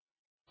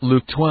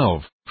 Luke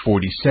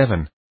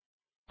 12:47.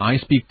 I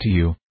speak to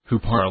you, who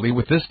parley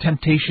with this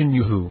temptation,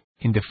 you who,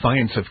 in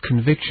defiance of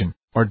conviction,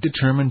 are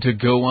determined to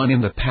go on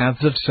in the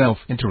paths of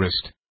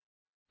self-interest.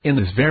 In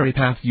this very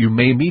path you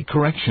may meet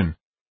correction.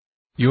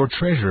 Your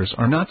treasures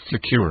are not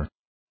secure.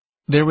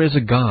 There is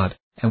a God,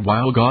 and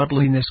while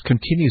godliness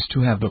continues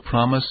to have the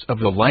promise of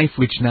the life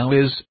which now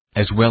is,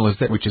 as well as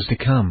that which is to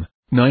come,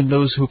 9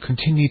 those who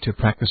continue to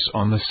practice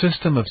on the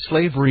system of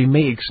slavery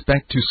may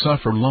expect to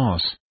suffer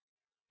loss.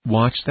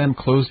 Watch them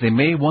close, they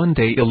may one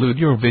day elude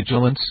your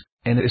vigilance,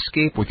 and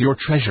escape with your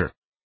treasure.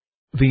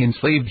 The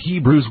enslaved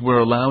Hebrews were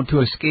allowed to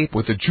escape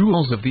with the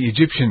jewels of the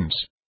Egyptians.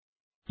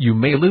 You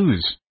may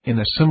lose, in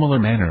a similar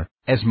manner,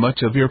 as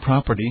much of your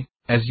property,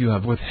 as you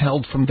have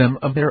withheld from them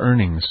of their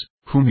earnings,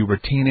 whom you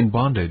retain in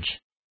bondage.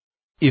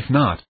 If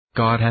not,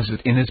 God has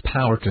it in his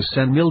power to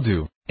send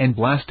mildew, and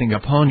blasting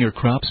upon your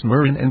crops,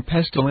 murrain and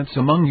pestilence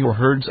among your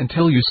herds,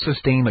 until you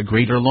sustain a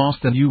greater loss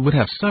than you would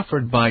have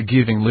suffered by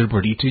giving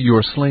liberty to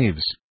your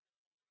slaves.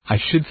 I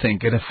should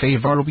think it a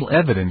favorable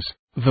evidence,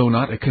 though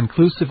not a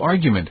conclusive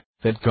argument,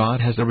 that God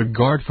has a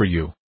regard for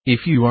you,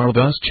 if you are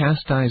thus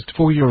chastised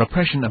for your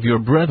oppression of your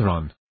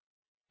brethren.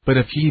 But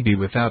if ye be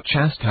without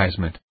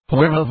chastisement,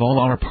 Whereof all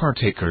are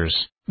partakers,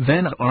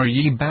 then are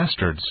ye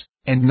bastards,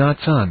 and not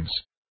sons.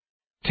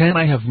 10.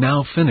 I have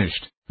now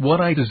finished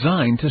what I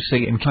designed to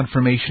say in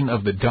confirmation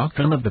of the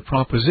doctrine of the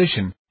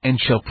proposition, and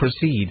shall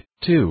proceed,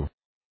 2.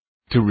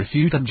 To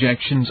refute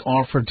objections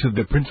offered to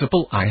the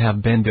principle I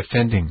have been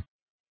defending.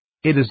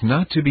 It is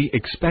not to be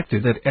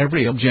expected that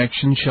every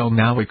objection shall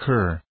now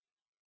occur.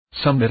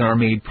 Some that are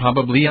made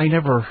probably I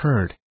never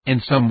heard,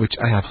 and some which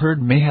I have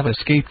heard may have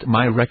escaped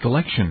my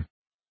recollection.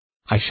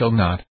 I shall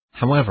not,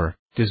 however,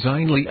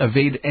 designedly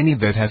evade any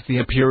that has the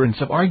appearance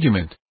of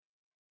argument.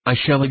 I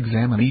shall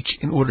examine each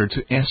in order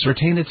to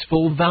ascertain its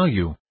full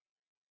value.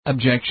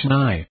 Objection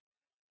I.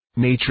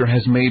 Nature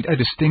has made a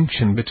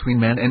distinction between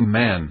man and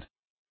man.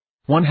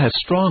 One has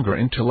stronger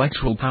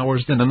intellectual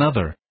powers than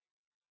another.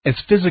 As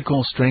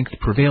physical strength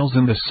prevails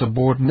in the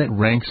subordinate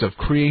ranks of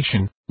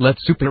creation, let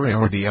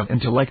superiority of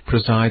intellect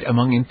preside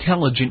among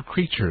intelligent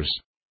creatures.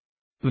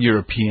 The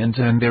Europeans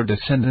and their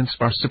descendants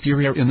are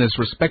superior in this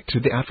respect to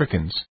the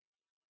Africans.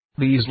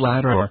 These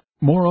latter are,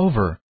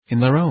 moreover, in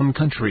their own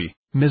country,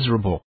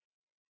 miserable.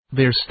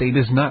 Their state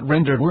is not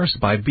rendered worse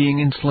by being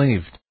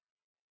enslaved.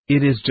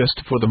 It is just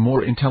for the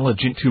more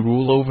intelligent to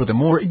rule over the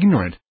more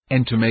ignorant,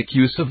 and to make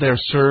use of their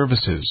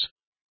services.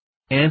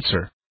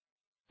 Answer.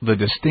 The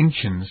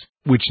distinctions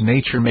which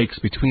nature makes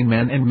between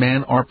man and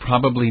man are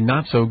probably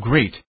not so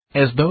great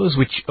as those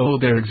which owe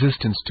their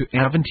existence to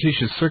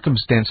adventitious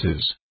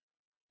circumstances.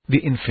 The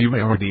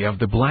inferiority of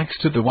the blacks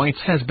to the whites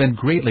has been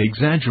greatly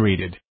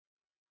exaggerated.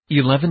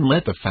 11.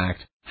 Let the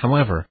fact,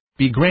 however,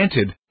 be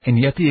granted, and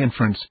yet the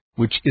inference,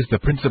 which is the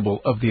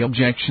principle of the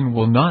objection,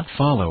 will not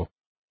follow.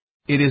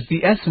 It is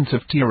the essence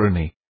of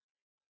tyranny.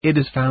 It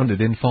is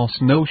founded in false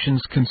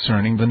notions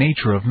concerning the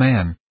nature of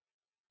man.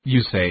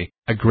 You say,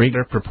 a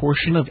greater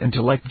proportion of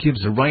intellect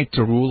gives a right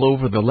to rule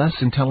over the less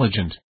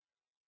intelligent.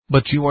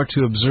 But you are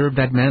to observe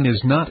that man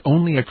is not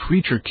only a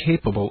creature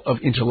capable of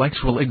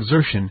intellectual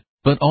exertion,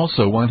 but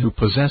also one who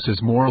possesses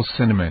moral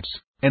sentiments,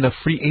 and a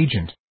free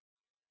agent.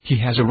 He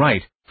has a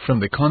right, from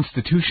the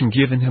constitution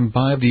given him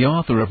by the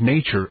author of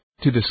nature,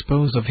 to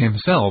dispose of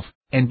himself,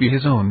 and be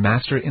his own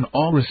master in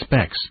all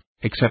respects,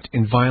 except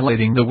in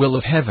violating the will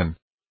of heaven.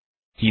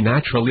 He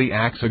naturally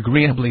acts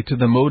agreeably to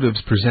the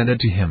motives presented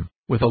to him,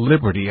 with a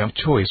liberty of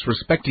choice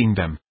respecting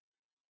them.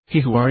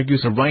 He who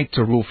argues a right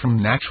to rule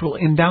from natural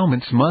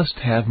endowments must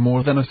have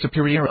more than a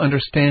superior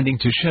understanding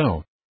to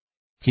show.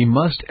 He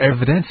must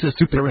evidence a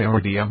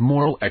superiority of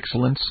moral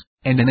excellence,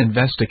 and an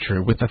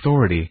investiture with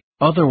authority,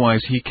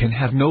 otherwise he can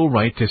have no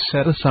right to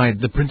set aside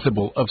the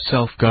principle of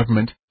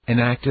self-government, and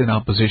act in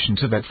opposition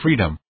to that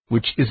freedom,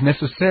 which is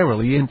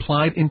necessarily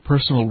implied in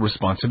personal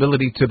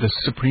responsibility to the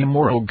supreme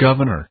moral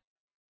governor.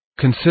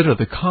 Consider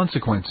the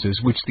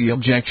consequences which the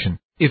objection,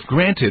 if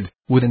granted,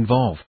 would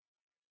involve.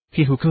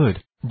 He who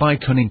could, by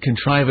cunning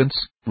contrivance,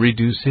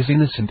 reduce his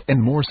innocent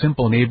and more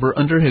simple neighbor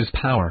under his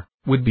power,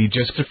 would be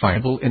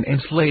justifiable in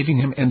enslaving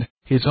him and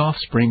his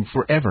offspring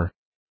forever.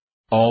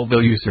 All the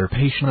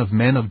usurpation of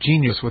men of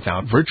genius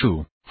without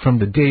virtue, from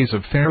the days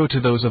of Pharaoh to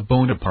those of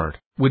Bonaparte,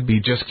 would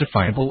be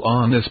justifiable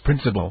on this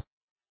principle.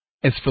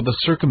 As for the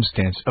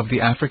circumstance of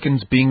the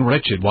Africans being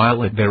wretched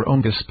while at their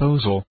own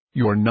disposal,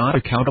 you are not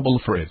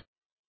accountable for it.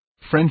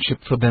 Friendship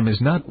for them is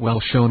not well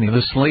shown in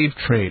the slave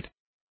trade.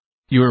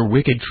 Your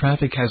wicked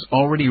traffic has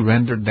already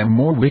rendered them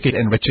more wicked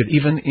and wretched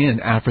even in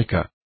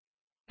Africa.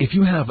 If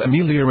you have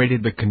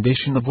ameliorated the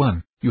condition of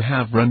one, you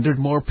have rendered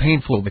more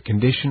painful the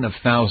condition of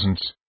thousands.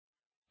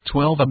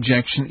 12.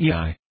 Objection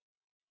EI.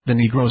 The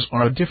Negroes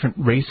are a different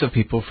race of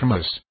people from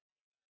us.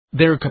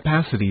 Their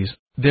capacities,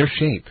 their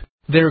shape,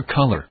 their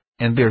color,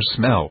 and their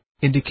smell,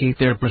 indicate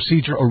their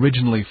procedure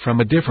originally from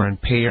a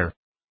different pair.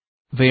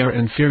 They are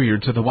inferior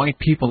to the white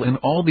people in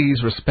all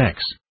these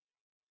respects.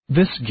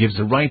 This gives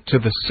a right to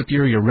the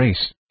superior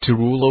race, to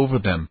rule over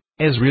them,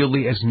 as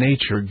really as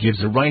nature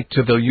gives a right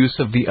to the use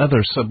of the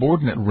other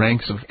subordinate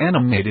ranks of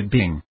animated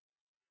being.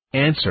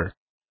 Answer.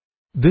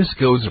 This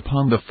goes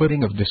upon the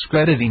footing of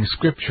discrediting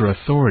scripture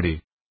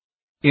authority.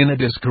 In a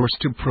discourse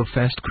to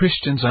professed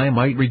Christians I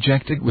might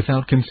reject it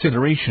without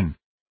consideration.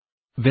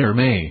 There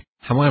may,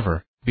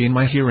 however, be in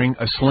my hearing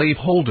a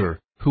slaveholder,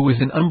 who is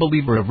an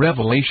unbeliever of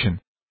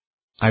revelation.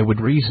 I would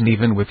reason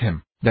even with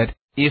him, that,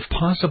 if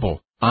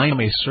possible, I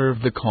may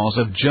serve the cause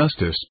of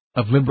justice,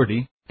 of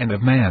liberty, and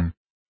of man.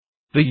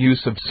 The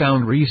use of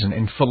sound reason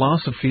and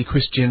philosophy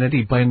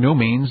Christianity by no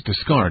means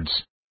discards.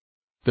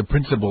 The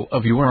principle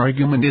of your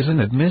argument is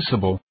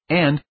inadmissible,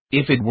 and,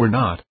 if it were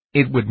not,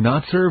 it would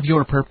not serve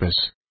your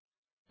purpose.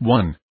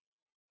 1.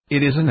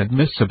 It is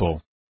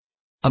inadmissible.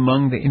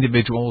 Among the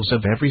individuals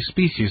of every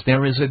species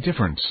there is a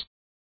difference.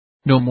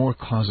 No more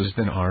causes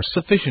than are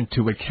sufficient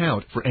to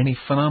account for any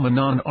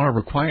phenomenon are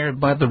required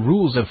by the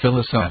rules of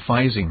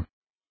philosophizing.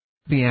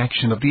 The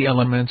action of the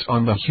elements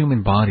on the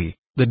human body,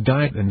 the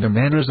diet and the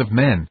manners of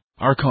men,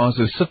 are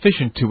causes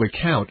sufficient to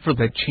account for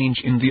that change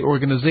in the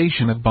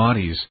organization of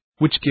bodies,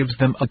 which gives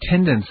them a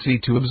tendency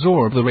to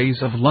absorb the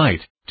rays of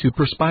light, to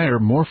perspire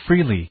more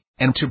freely,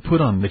 and to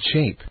put on the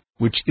shape,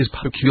 which is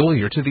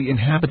peculiar to the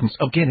inhabitants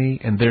of Guinea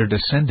and their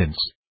descendants.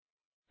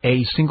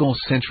 A single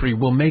century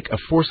will make a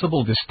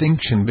forcible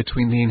distinction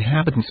between the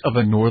inhabitants of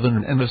a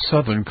northern and a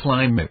southern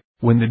climate,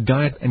 when the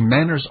diet and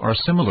manners are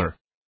similar.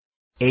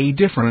 A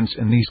difference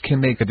in these can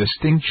make a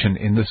distinction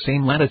in the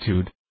same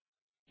latitude.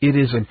 It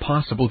is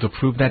impossible to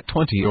prove that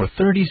 20 or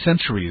 30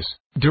 centuries,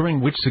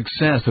 during which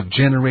successive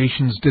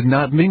generations did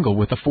not mingle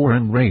with a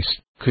foreign race,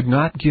 could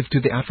not give to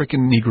the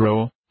African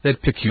Negro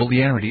that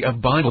peculiarity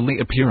of bodily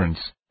appearance,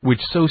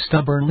 which so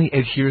stubbornly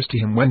adheres to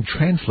him when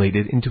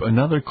translated into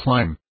another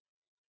clime.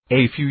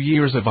 A few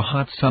years of a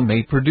hot sun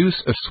may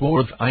produce a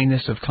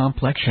swarthiness of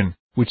complexion,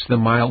 which the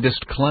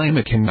mildest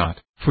climate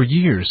cannot, for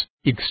years,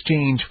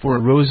 exchange for a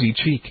rosy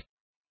cheek.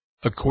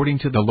 According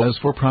to the laws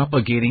for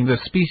propagating the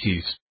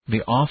species,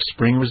 the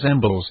offspring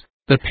resembles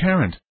the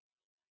parent.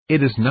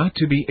 It is not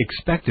to be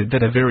expected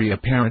that a very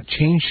apparent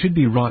change should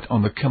be wrought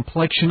on the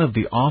complexion of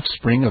the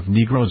offspring of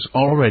Negroes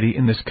already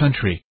in this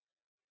country.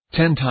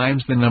 10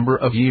 times the number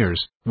of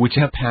years, which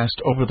have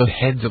passed over the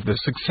heads of the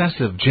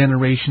successive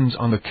generations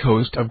on the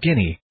coast of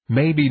Guinea,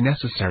 may be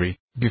necessary,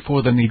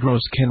 before the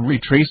Negroes can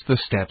retrace the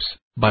steps,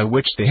 by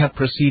which they have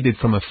proceeded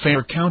from a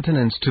fair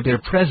countenance to their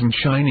present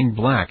shining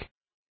black.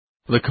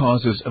 The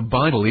causes of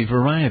bodily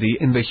variety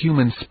in the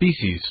human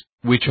species,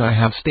 which I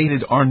have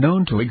stated, are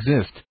known to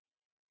exist.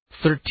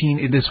 13.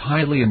 It is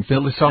highly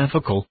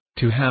unphilosophical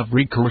to have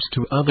recourse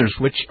to others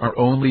which are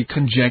only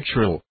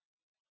conjectural.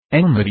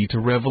 Enmity to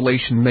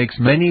revelation makes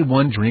many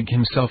one drink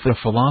himself a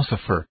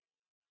philosopher.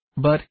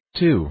 But,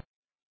 2.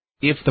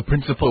 If the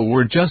principle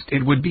were just,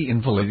 it would be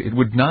invalid, it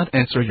would not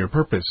answer your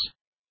purpose.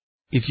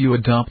 If you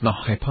adopt the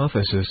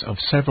hypothesis of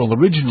several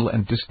original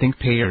and distinct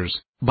pairs,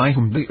 by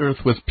whom the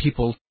earth was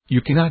peopled,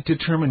 you cannot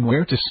determine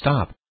where to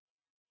stop.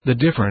 The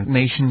different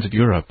nations of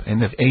Europe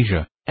and of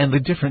Asia, and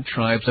the different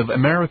tribes of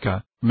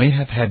America, may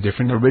have had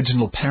different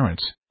original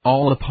parents,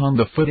 all upon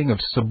the footing of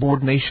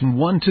subordination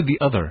one to the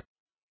other.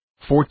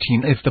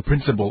 14. If the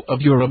principle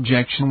of your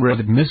objection were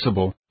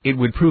admissible, it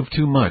would prove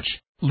too much,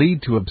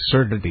 lead to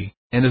absurdity,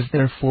 and is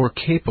therefore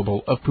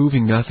capable of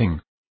proving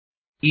nothing.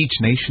 Each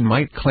nation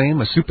might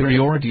claim a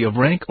superiority of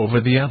rank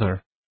over the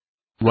other.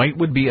 Right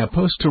would be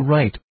opposed to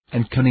right,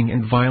 and cunning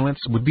and violence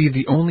would be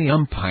the only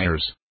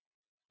umpires.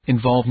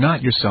 Involve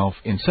not yourself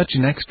in such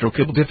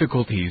inextricable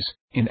difficulties,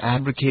 in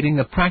advocating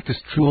a practice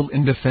truly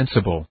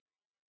indefensible.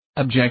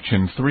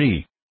 Objection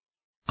 3.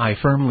 I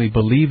firmly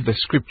believe the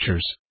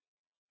Scriptures.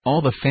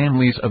 All the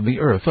families of the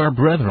earth are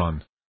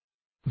brethren.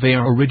 They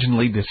are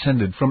originally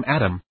descended from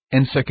Adam,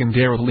 and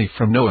secondarily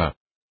from Noah.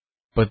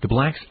 But the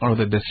blacks are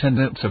the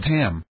descendants of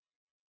Ham.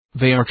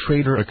 They are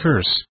traitor a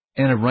curse,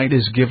 and a right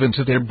is given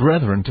to their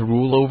brethren to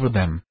rule over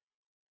them.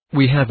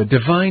 We have a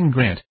divine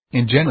grant,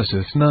 in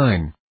Genesis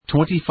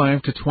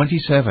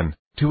 9:25-27,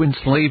 to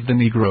enslave the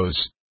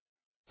Negroes.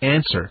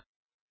 Answer.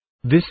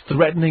 This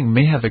threatening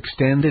may have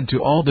extended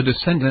to all the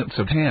descendants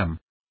of Ham.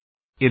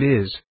 It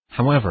is,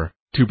 however,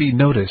 to be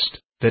noticed,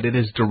 that it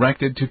is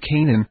directed to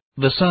Canaan,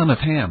 the son of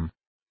Ham.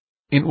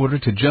 In order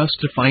to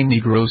justify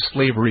Negro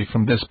slavery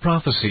from this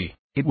prophecy,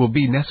 it will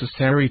be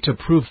necessary to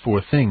prove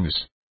 4 things.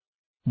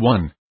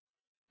 1.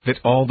 That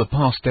all the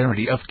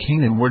posterity of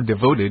Canaan were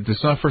devoted to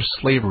suffer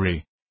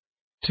slavery.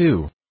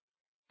 2.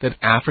 That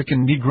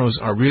African Negroes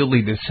are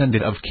really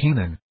descended of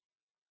Canaan.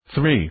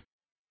 3.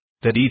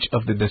 That each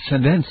of the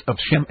descendants of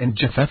Shem and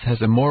Japheth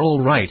has a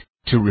moral right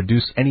to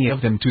reduce any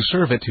of them to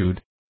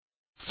servitude.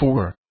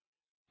 4.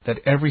 That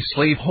every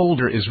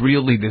slaveholder is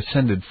really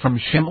descended from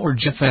Shem or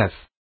Japheth.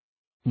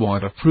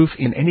 Want of proof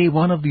in any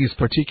one of these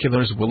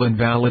particulars will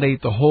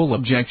invalidate the whole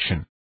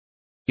objection.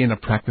 In a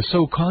practice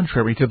so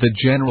contrary to the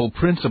general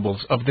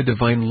principles of the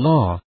divine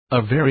law,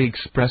 a very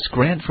express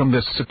grant from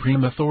this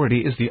supreme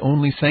authority is the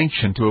only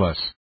sanction to us.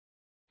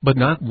 But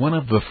not one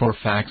of the 4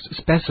 facts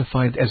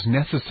specified as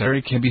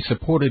necessary can be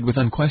supported with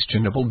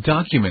unquestionable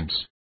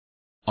documents.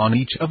 On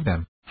each of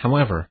them,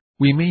 however,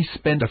 we may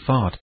spend a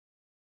thought.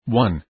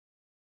 1.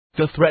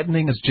 The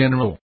threatening is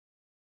general.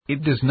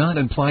 It does not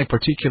imply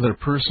particular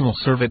personal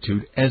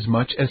servitude as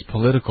much as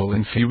political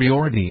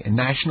inferiority and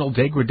national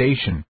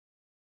degradation.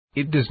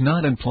 It does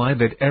not imply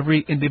that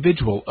every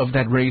individual of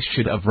that race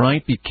should of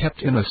right be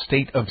kept in a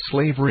state of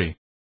slavery.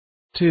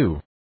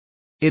 2.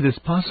 It is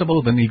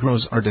possible the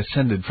Negroes are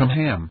descended from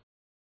Ham.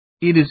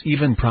 It is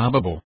even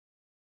probable.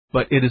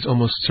 But it is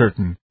almost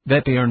certain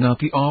that they are not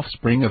the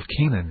offspring of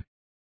Canaan.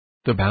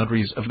 The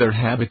boundaries of their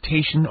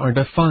habitation are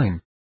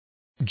defined.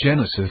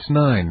 Genesis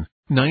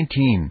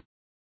 9:19.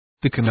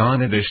 The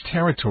Canaanitish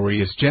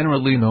territory is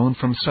generally known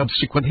from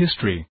subsequent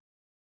history.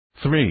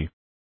 3.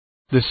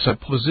 The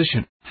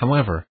supposition,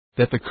 however,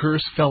 that the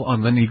curse fell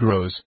on the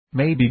Negroes,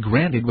 may be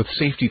granted with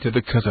safety to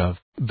the cause of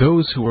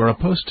those who are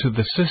opposed to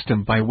the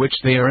system by which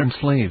they are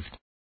enslaved.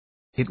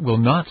 It will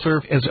not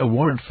serve as a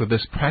warrant for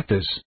this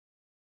practice.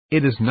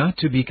 It is not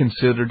to be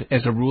considered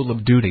as a rule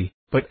of duty,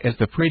 but as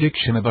the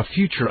prediction of a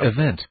future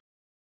event.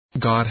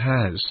 God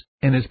has,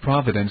 in His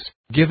providence,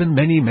 given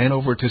many men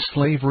over to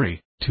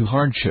slavery, to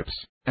hardships,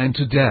 and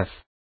to death.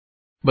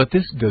 But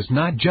this does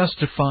not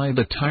justify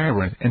the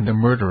tyrant and the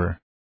murderer.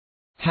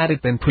 Had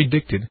it been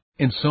predicted,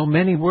 in so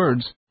many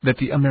words, That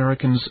the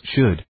Americans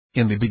should,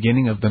 in the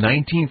beginning of the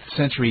 19th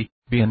century,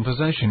 be in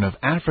possession of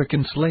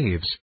African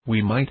slaves,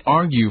 we might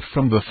argue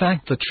from the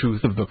fact the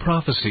truth of the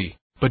prophecy,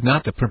 but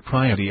not the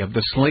propriety of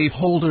the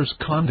slaveholders'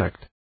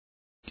 conduct.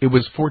 It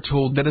was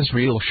foretold that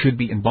Israel should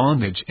be in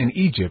bondage in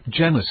Egypt,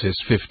 Genesis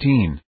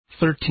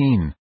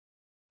 15:13.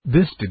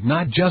 This did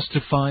not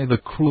justify the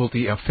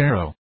cruelty of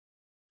Pharaoh.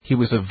 He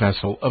was a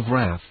vessel of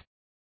wrath.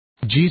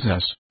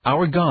 Jesus,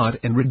 our God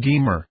and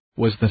Redeemer,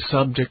 was the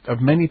subject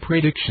of many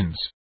predictions.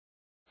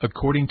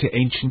 According to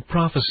ancient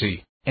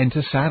prophecy, and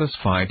to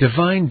satisfy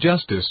divine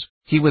justice,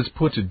 he was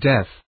put to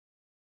death.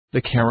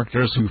 The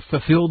characters who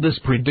fulfilled this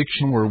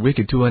prediction were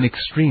wicked to an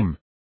extreme.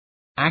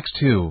 Acts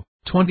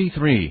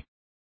 2:23.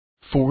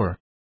 4.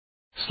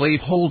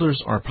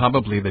 Slaveholders are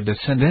probably the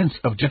descendants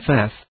of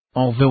Japheth,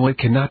 although it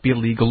cannot be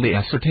legally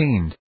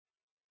ascertained.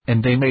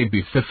 And they may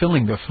be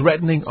fulfilling the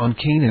threatening on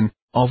Canaan,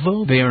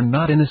 although they are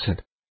not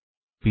innocent.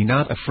 Be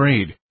not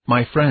afraid,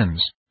 my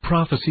friends,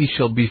 prophecy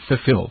shall be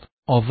fulfilled,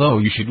 although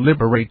you should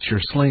liberate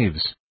your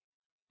slaves.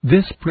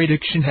 This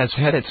prediction has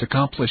had its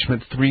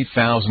accomplishment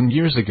 3,000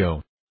 years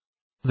ago.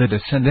 The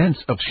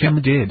descendants of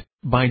Shem did,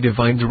 by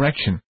divine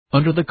direction,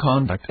 under the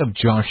conduct of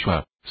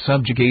Joshua,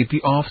 subjugate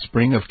the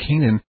offspring of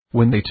Canaan,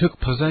 when they took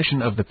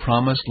possession of the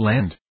promised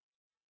land.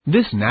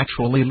 This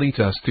naturally leads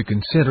us to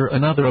consider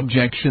another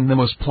objection, the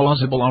most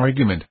plausible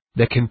argument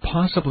that can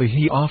possibly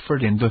be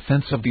offered in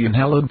defense of the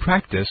unhallowed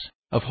practice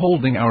of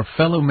holding our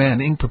fellow man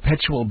in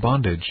perpetual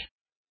bondage.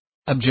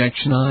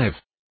 Objection 5.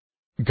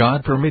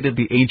 God permitted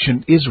the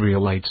ancient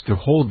Israelites to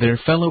hold their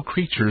fellow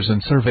creatures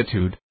in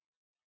servitude.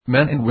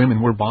 Men and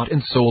women were bought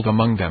and sold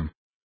among them.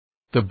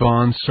 The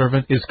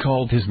bondservant is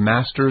called his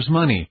master's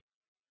money.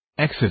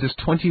 Exodus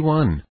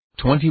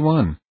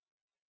 21:21.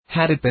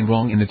 Had it been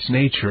wrong in its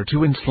nature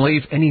to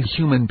enslave any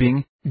human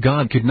being,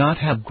 God could not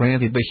have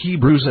granted the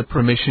Hebrews a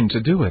permission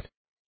to do it.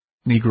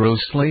 Negro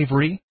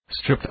slavery,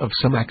 stripped of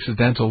some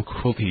accidental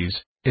cruelties,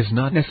 is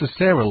not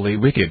necessarily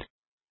wicked.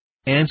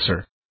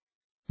 Answer.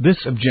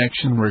 This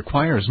objection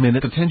requires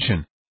minute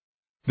attention.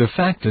 The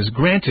fact is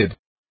granted.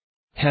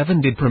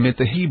 Heaven did permit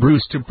the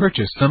Hebrews to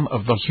purchase some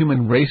of the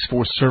human race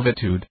for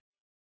servitude.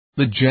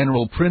 The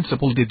general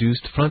principle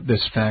deduced from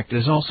this fact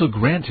is also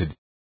granted.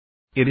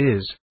 It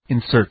is,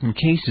 in certain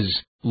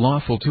cases,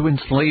 lawful to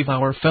enslave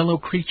our fellow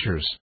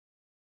creatures.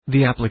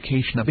 The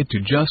application of it to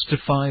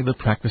justify the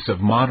practice of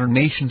modern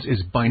nations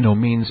is by no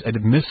means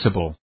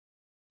admissible.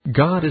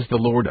 God is the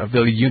Lord of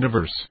the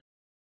universe.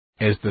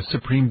 As the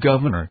supreme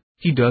governor,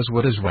 he does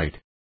what is right.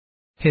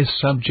 His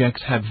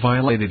subjects have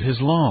violated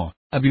his law,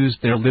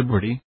 abused their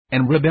liberty,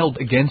 and rebelled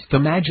against the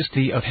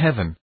majesty of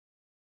heaven.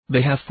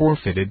 They have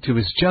forfeited to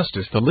his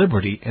justice the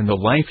liberty and the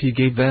life he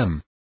gave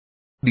them.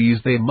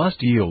 These they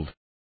must yield.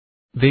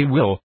 They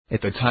will,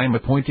 at the time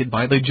appointed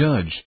by the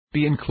judge,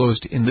 be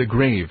enclosed in the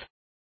grave.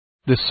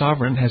 The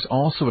sovereign has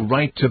also a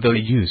right to the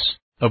use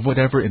of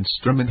whatever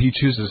instrument he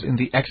chooses in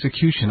the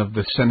execution of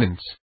the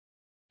sentence.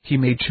 He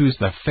may choose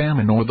the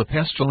famine or the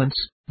pestilence,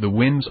 the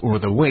winds or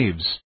the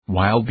waves,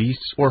 wild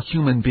beasts or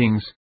human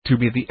beings, to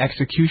be the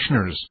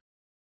executioners.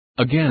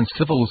 Again,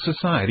 civil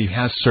society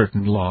has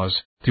certain laws,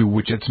 to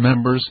which its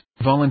members,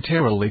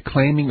 voluntarily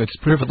claiming its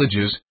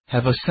privileges,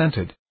 have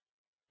assented.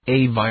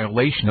 A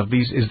violation of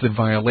these is the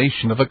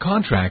violation of a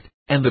contract,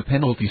 and the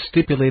penalty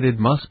stipulated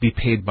must be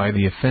paid by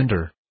the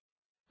offender.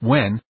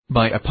 When,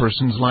 by a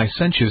person's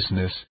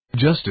licentiousness,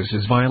 justice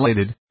is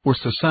violated, or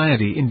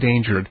society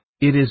endangered,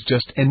 it is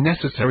just and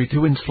necessary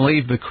to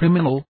enslave the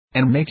criminal,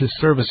 and make his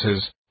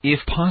services,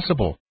 if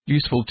possible,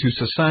 useful to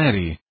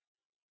society.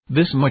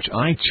 This much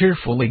I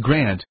cheerfully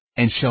grant,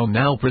 and shall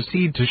now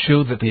proceed to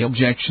show that the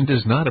objection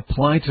does not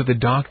apply to the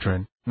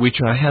doctrine, which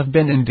I have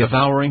been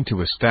endeavoring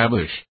to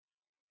establish.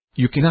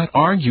 You cannot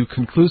argue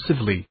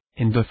conclusively,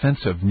 in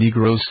defense of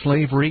Negro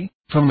slavery,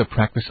 from the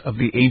practice of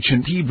the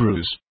ancient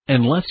Hebrews,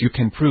 unless you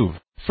can prove,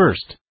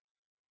 first,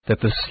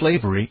 that the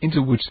slavery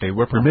into which they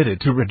were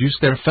permitted to reduce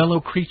their fellow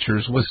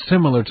creatures was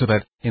similar to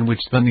that in which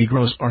the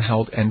Negroes are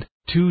held, and,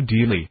 2,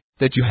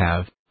 that you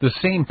have the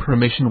same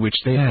permission which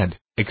they had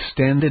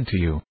extended to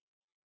you.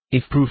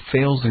 If proof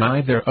fails in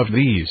either of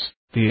these,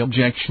 the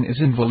objection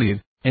is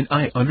invalid, and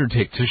I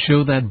undertake to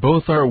show that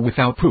both are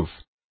without proof.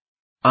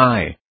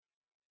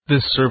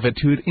 The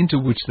servitude into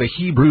which the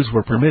Hebrews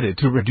were permitted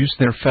to reduce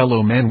their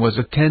fellow men was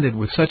attended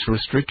with such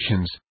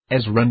restrictions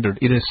as rendered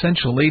it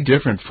essentially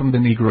different from the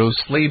Negro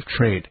slave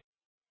trade.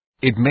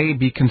 It may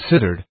be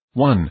considered,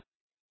 1.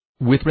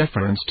 with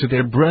reference to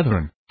their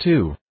brethren,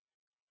 2.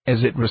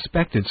 as it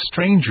respected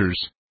strangers.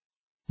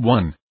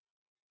 1.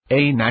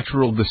 A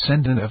natural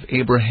descendant of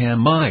Abraham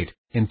might,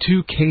 in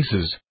 2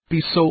 cases,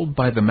 be sold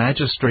by the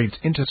magistrates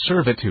into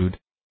servitude.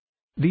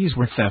 These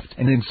were theft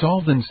and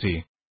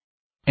insolvency.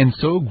 And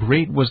so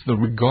great was the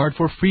regard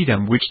for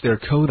freedom which their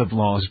code of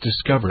laws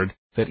discovered,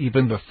 that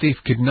even the thief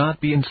could not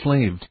be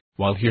enslaved,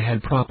 while he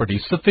had property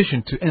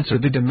sufficient to answer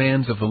the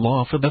demands of the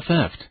law for the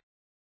theft.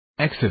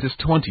 Exodus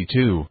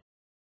 22.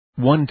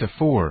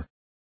 1-4.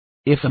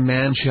 If a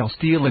man shall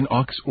steal an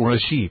ox or a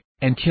sheep,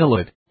 and kill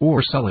it,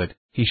 or sell it,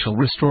 he shall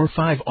restore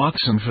 5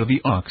 oxen for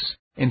the ox,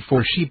 and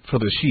 4 sheep for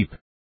the sheep.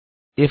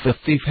 If a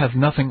thief have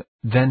nothing,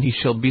 then he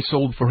shall be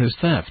sold for his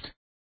theft.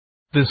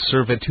 The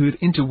servitude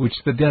into which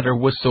the debtor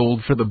was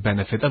sold for the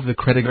benefit of the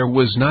creditor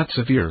was not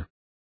severe.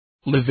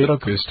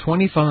 Leviticus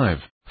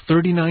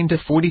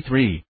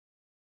 25:39-43.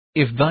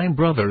 If thy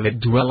brother that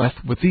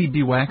dwelleth with thee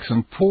be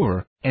waxen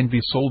poor, and be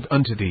sold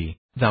unto thee,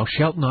 thou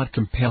shalt not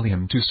compel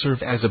him to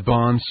serve as a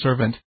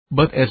bondservant,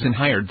 but as an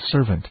hired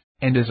servant,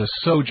 and as a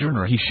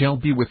sojourner he shall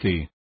be with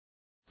thee.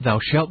 Thou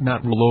shalt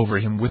not rule over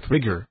him with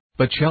rigor,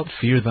 but shalt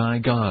fear thy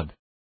God.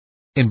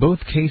 In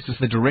both cases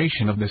the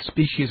duration of the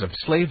species of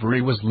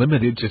slavery was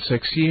limited to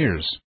 6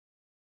 years.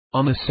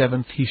 On the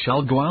 7th he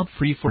shall go out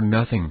free for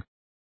nothing.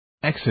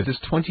 Exodus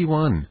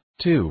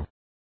 21:2.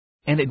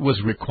 And it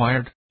was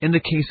required, in the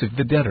case of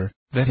the debtor,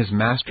 that his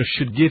master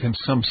should give him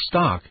some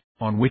stock,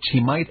 on which he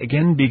might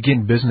again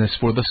begin business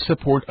for the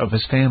support of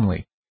his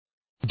family.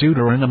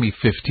 Deuteronomy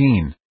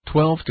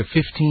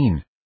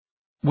 15:12-15.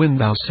 When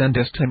thou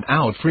sendest him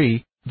out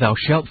free, thou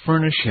shalt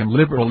furnish him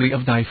liberally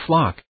of thy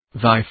flock,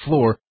 thy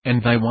floor,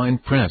 and thy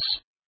winepress.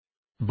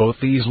 Both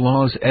these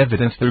laws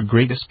evidence the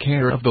greatest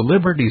care of the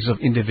liberties of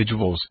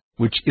individuals,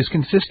 which is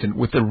consistent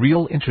with the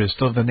real interest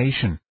of the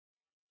nation.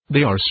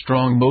 They are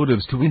strong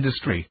motives to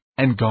industry,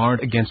 and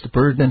guard against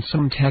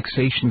burdensome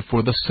taxation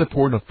for the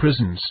support of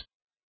prisons.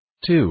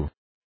 2.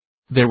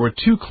 There were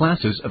 2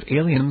 classes of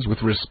aliens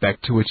with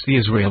respect to which the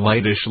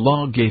Israelitish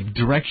law gave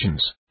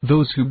directions: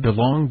 those who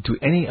belonged to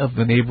any of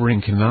the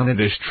neighboring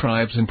Canaanitish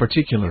tribes in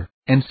particular,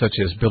 and such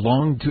as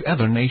belonged to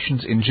other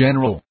nations in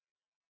general.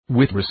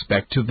 With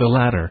respect to the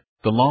latter,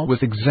 the law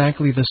was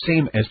exactly the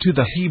same as to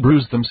the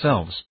Hebrews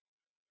themselves.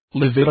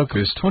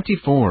 Leviticus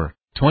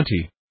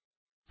 24:20.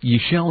 Ye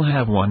shall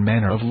have one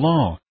manner of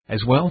law,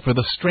 as well for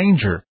the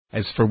stranger,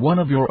 as for one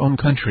of your own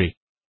country.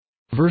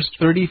 Verse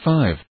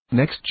 35,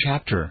 next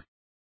chapter.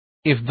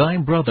 If thy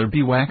brother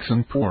be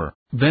waxen poor,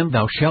 then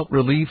thou shalt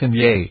relieve him,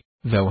 yea,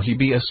 though he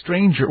be a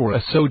stranger or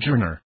a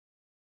sojourner.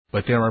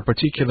 But there are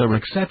particular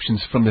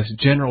exceptions from this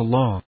general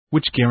law,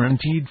 which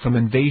guaranteed from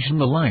invasion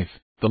the life,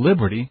 the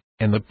liberty,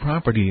 and the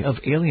property of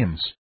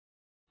aliens.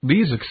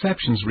 These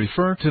exceptions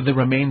refer to the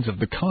remains of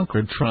the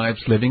conquered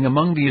tribes living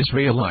among the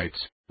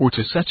Israelites, or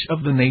to such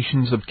of the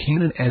nations of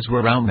Canaan as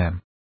were around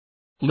them.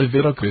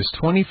 Leviticus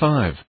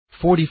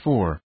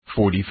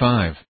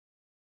 25:44-45.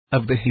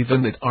 Of the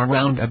heathen that are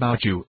round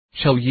about you,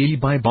 shall ye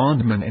buy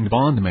bondmen and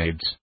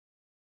bondmaids.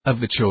 Of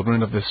the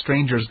children of the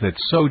strangers that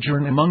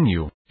sojourn among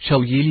you,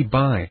 shall ye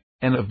buy,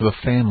 and of the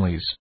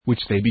families,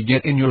 which they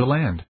beget in your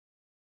land.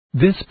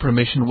 This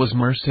permission was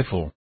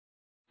merciful.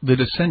 The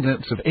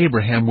descendants of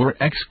Abraham were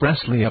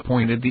expressly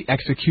appointed the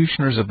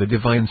executioners of the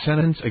divine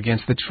sentence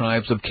against the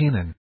tribes of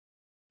Canaan.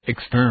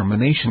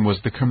 Extermination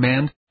was the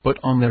command, but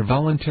on their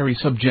voluntary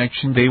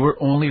subjection they were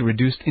only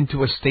reduced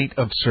into a state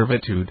of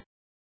servitude.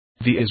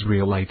 The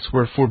Israelites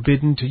were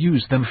forbidden to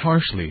use them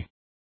harshly.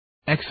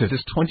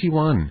 Exodus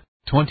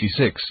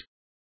 21:26.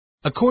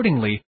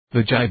 Accordingly,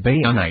 the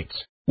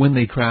Gibeonites, when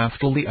they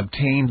craftily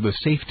obtained the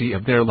safety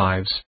of their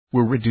lives,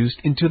 were reduced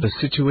into the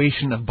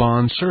situation of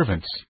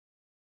bondservants.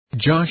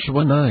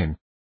 Joshua 9.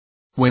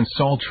 When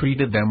Saul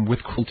treated them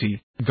with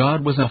cruelty,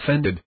 God was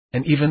offended,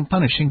 and even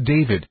punishing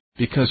David,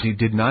 because he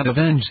did not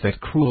avenge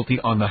that cruelty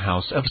on the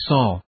house of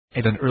Saul,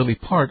 at an early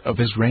part of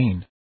his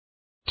reign.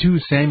 2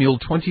 Samuel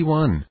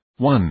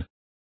 21:1.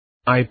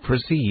 I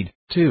proceed,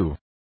 2.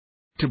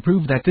 To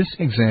prove that this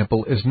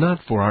example is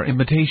not for our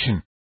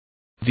imitation.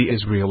 The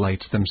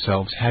Israelites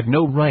themselves had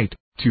no right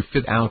to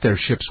fit out their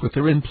ships with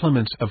their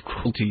implements of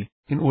cruelty,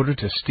 in order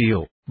to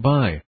steal,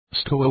 buy,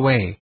 stow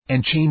away,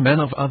 and chain men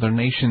of other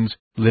nations,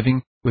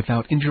 living,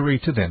 without injury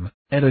to them,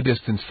 at a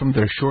distance from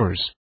their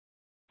shores.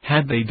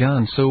 Had they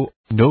done so,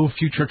 no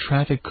future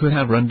traffic could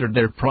have rendered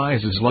their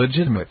prizes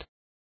legitimate.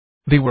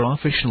 They were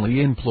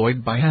officially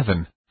employed by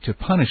heaven to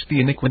punish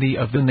the iniquity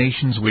of the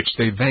nations which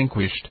they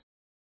vanquished.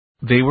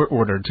 They were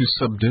ordered to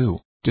subdue,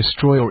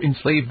 destroy or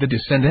enslave the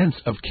descendants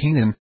of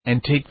Canaan,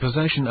 and take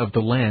possession of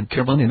the land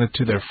covenanted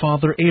to their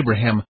father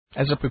Abraham.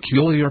 As a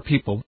peculiar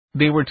people,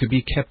 they were to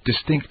be kept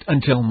distinct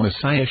until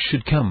Messiah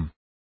should come.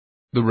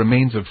 The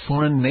remains of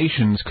foreign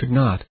nations could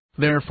not,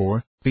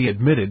 therefore, be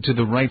admitted to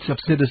the rights of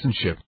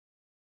citizenship.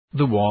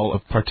 The wall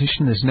of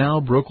partition is now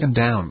broken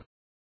down.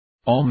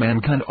 All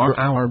mankind are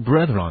our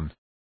brethren.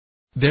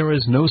 There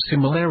is no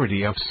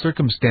similarity of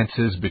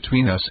circumstances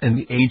between us and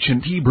the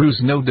ancient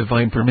Hebrews, no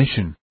divine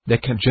permission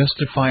that can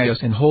justify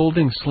us in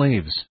holding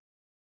slaves.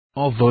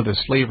 Although the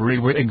slavery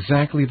were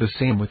exactly the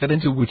same with that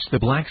into which the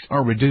blacks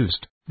are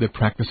reduced, the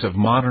practice of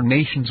modern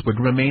nations would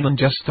remain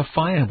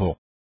unjustifiable.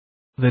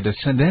 The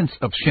descendants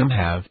of Shem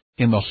have,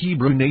 in the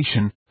Hebrew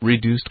nation,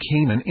 reduced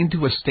Canaan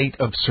into a state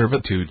of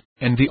servitude,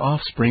 and the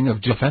offspring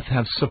of Japheth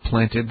have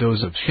supplanted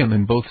those of Shem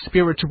in both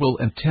spiritual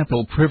and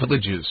temporal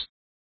privileges.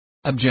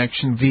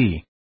 Objection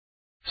V.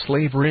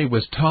 Slavery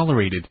was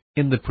tolerated,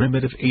 in the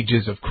primitive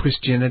ages of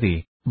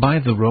Christianity, by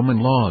the Roman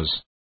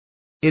laws.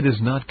 It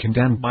is not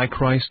condemned by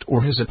Christ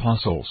or his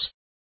apostles.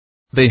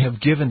 They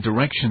have given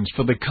directions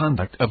for the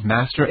conduct of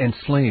master and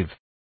slave.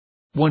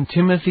 1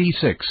 Timothy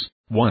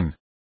 6:1.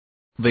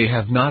 They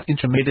have not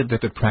intimated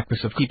that the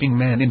practice of keeping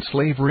man in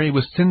slavery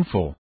was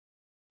sinful.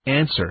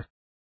 Answer.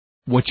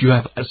 What you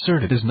have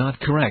asserted is not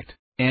correct,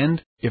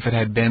 and, if it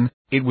had been,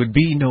 it would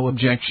be no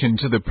objection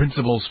to the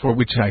principles for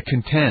which I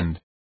contend.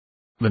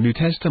 The New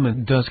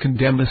Testament does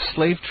condemn the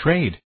slave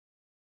trade.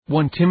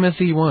 1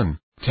 Timothy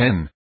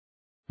 1:10.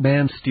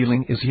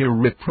 Man-stealing is here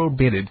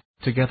reprobated,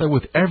 together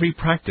with every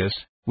practice,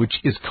 which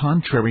is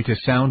contrary to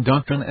sound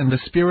doctrine and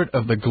the spirit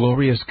of the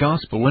glorious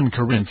gospel in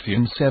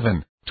Corinthians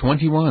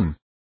 7:21.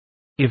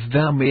 If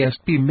thou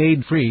mayest be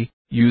made free,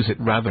 use it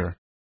rather.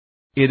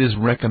 It is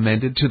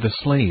recommended to the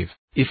slave,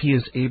 if he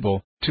is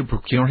able, to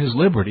procure his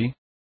liberty.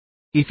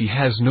 If he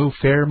has no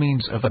fair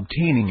means of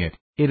obtaining it,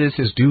 it is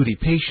his duty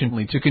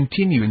patiently to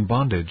continue in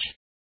bondage.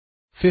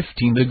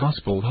 15. The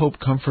gospel hope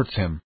comforts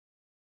him.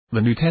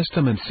 The New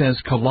Testament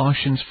says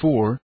Colossians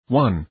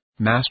 4:1,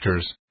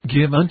 Masters,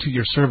 give unto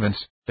your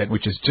servants that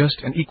which is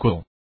just and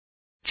equal.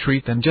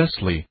 Treat them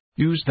justly,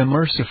 use them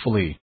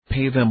mercifully,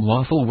 pay them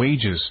lawful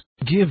wages,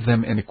 give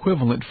them an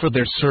equivalent for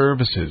their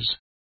services.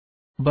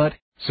 But,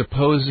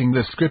 supposing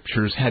the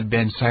Scriptures had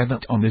been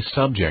silent on this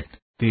subject,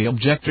 the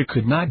objector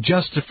could not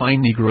justify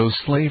Negro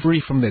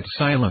slavery from that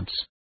silence.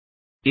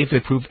 If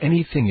it prove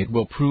anything, it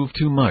will prove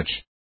too much.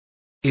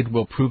 It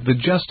will prove the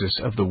justice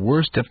of the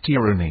worst of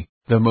tyranny,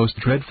 the most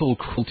dreadful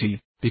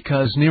cruelty,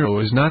 because Nero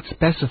is not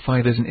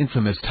specified as an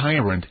infamous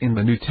tyrant in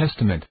the New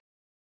Testament.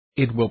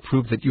 It will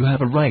prove that you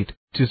have a right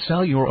to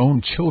sell your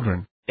own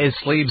children as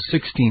slaves.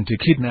 16. To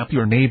kidnap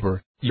your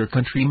neighbor, your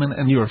countryman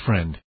and your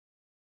friend.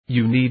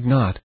 You need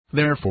not,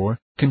 therefore,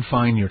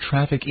 confine your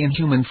traffic in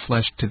human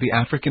flesh to the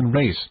African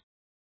race.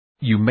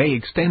 You may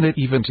extend it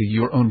even to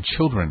your own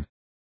children.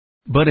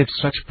 But if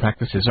such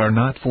practices are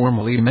not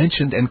formally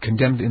mentioned and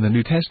condemned in the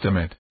New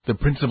Testament, the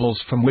principles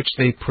from which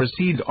they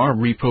proceed are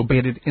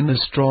reprobated in the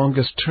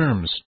strongest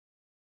terms.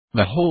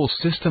 The whole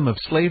system of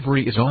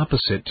slavery is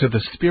opposite to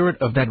the spirit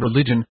of that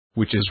religion,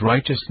 which is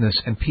righteousness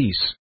and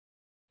peace.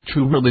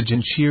 True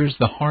religion cheers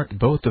the heart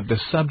both of the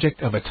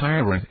subject of a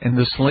tyrant and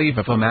the slave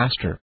of a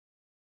master.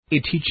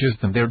 It teaches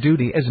them their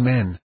duty as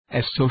men,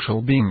 as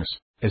social beings,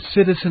 as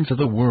citizens of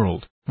the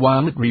world,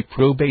 while it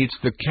reprobates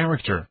the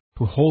character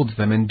who holds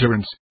them in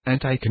durance,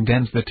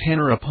 anti-condemns the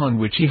tenor upon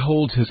which he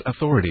holds his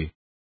authority.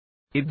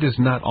 It does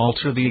not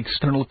alter the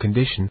external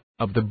condition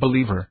of the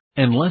believer,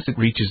 unless it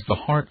reaches the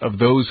heart of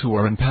those who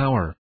are in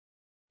power.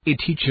 It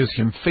teaches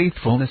him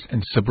faithfulness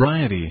and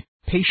sobriety,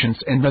 patience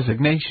and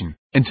resignation,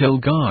 until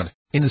God,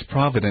 in His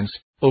providence,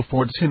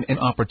 affords him an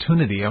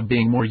opportunity of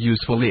being more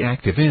usefully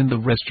active in the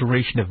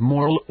restoration of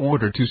moral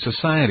order to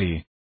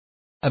society.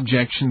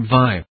 Objection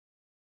 5.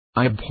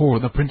 I abhor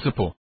the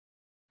principle.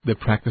 The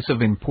practice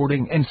of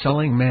importing and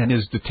selling man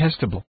is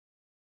detestable.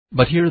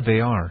 But here they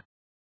are.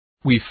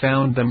 We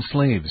found them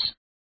slaves.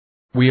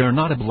 We are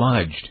not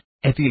obliged,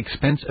 at the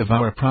expense of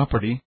our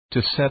property,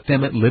 to set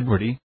them at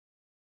liberty.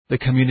 The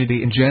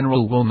community in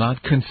general will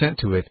not consent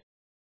to it.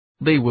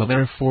 They will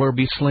therefore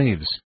be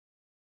slaves.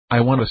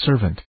 I want a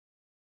servant.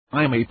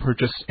 I may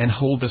purchase and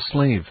hold a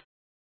slave.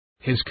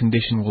 His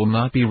condition will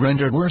not be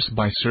rendered worse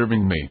by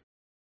serving me.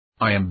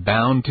 I am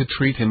bound to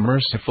treat him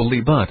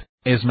mercifully, but,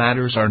 as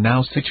matters are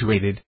now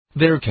situated,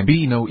 there can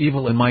be no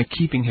evil in my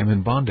keeping him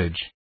in bondage.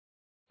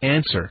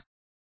 Answer.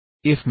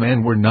 If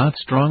men were not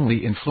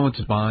strongly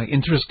influenced by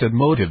interested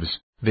motives,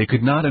 they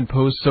could not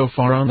impose so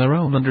far on their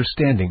own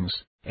understandings,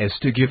 as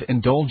to give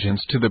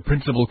indulgence to the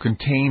principle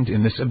contained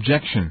in this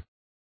objection.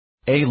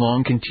 A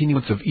long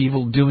continuance of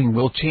evil doing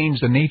will change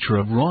the nature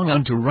of wrong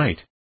unto right.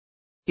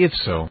 If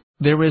so,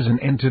 there is an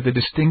end to the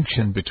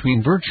distinction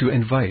between virtue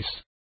and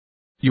vice.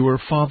 Your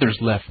fathers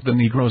left the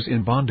Negroes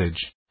in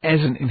bondage,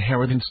 as an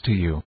inheritance to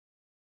you.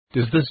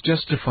 Does this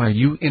justify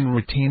you in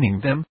retaining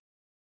them?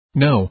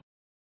 No.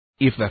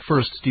 If the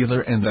first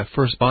stealer and the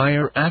first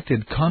buyer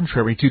acted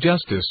contrary to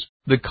justice,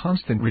 the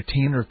constant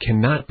retainer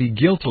cannot be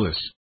guiltless.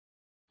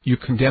 You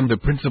condemn the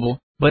principle,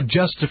 but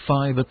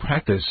justify the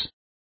practice.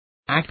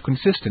 Act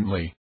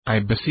consistently, I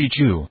beseech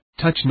you,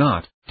 touch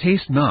not,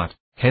 taste not,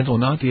 handle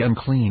not the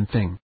unclean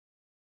thing.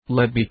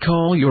 Let me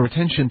call your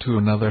attention to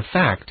another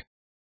fact.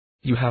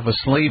 You have a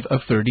slave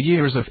of 30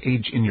 years of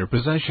age in your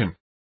possession.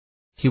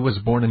 He was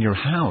born in your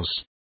house.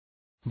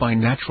 By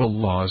natural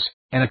laws,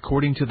 and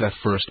according to the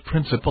first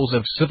principles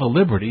of civil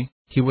liberty,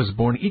 he was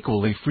born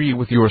equally free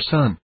with your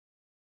son.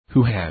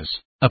 Who has,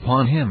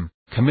 upon him,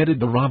 committed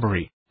the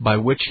robbery, by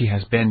which he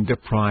has been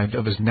deprived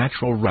of his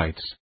natural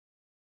rights?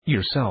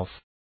 Yourself.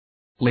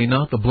 Lay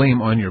not the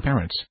blame on your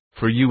parents,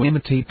 for you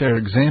imitate their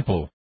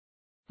example.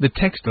 The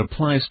text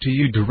applies to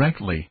you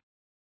directly.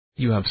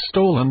 You have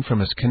stolen from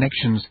his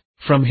connections,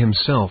 from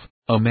himself,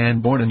 a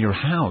man born in your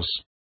house.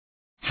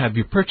 Have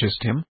you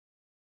purchased him?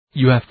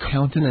 You have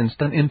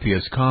countenanced an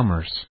impious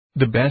commerce.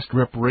 The best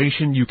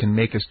reparation you can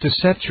make is to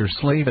set your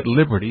slave at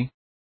liberty.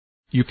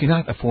 You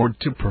cannot afford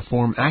to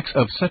perform acts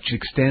of such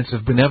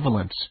extensive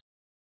benevolence.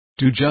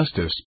 Do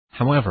justice,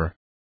 however.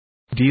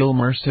 Deal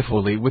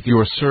mercifully with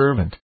your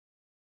servant.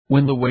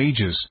 When the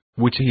wages,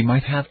 which he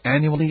might have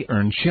annually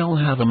earned, shall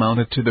have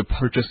amounted to the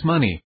purchase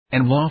money,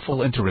 and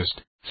lawful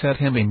interest, set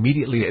him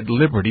immediately at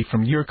liberty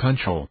from your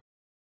control.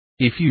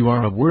 If you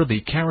are a worthy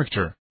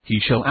character, he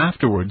shall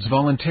afterwards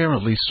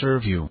voluntarily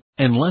serve you,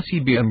 unless he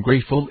be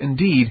ungrateful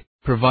indeed,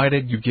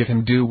 provided you give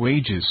him due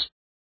wages.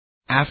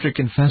 After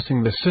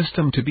confessing the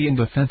system to be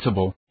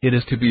indefensible, it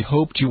is to be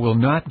hoped you will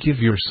not give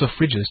your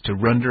suffrages to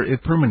render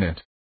it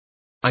permanent.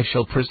 I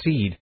shall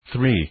proceed.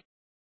 3.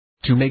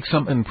 To make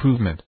some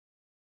improvement.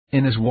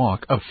 In his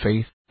walk of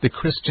faith, the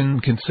Christian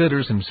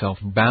considers himself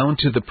bound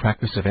to the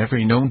practice of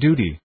every known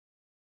duty.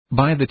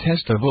 By the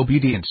test of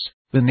obedience,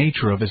 the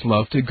nature of his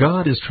love to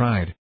God is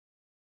tried.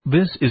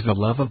 This is the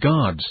love of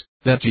God's,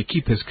 that ye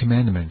keep his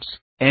commandments,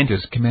 and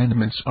his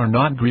commandments are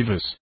not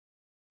grievous.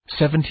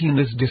 17.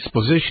 This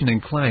disposition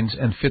inclines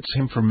and fits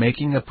him for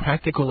making a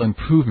practical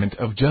improvement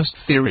of just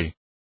theory.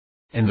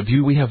 And the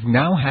view we have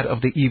now had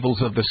of the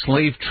evils of the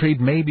slave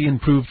trade may be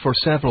improved for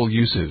several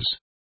uses.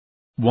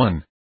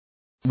 1.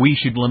 We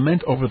should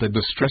lament over the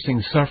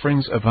distressing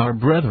sufferings of our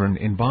brethren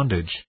in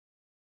bondage.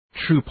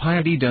 True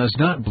piety does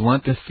not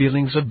blunt the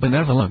feelings of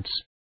benevolence.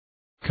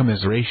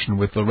 Commiseration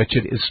with the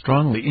wretched is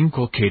strongly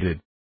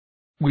inculcated.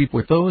 Weep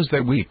with those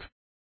that weep.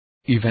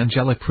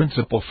 Evangelic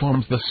principle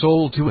forms the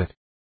soul to it.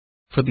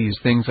 For these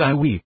things I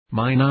weep,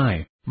 mine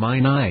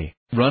eye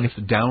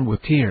runneth down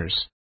with tears.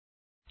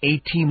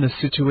 18. The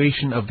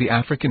situation of the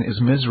African is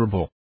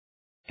miserable.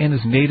 In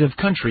his native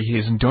country he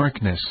is in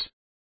darkness.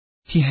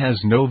 He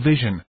has no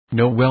vision,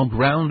 no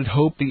well-grounded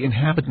hope, the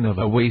inhabitant of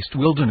a waste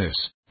wilderness,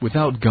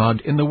 without God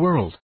in the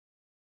world.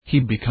 He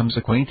becomes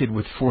acquainted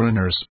with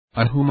foreigners,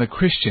 on whom a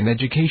Christian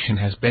education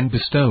has been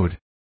bestowed.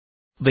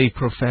 They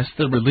profess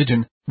the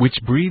religion,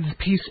 which breathes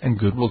peace and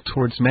goodwill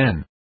towards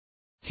men.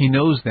 He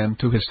knows them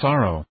to his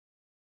sorrow.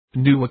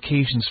 New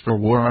occasions for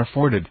war are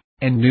afforded,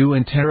 and new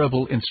and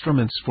terrible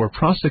instruments for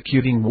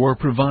prosecuting war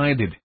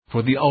provided,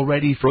 for the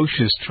already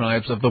ferocious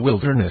tribes of the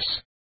wilderness.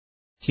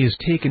 He is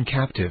taken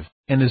captive,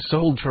 and is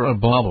sold for a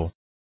bauble.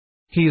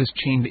 He is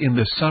chained in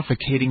the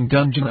suffocating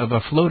dungeon of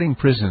a floating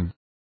prison.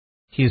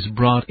 He is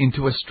brought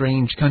into a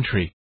strange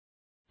country.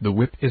 The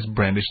whip is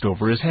brandished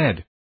over his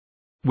head.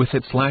 With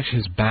its lash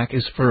his back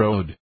is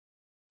furrowed.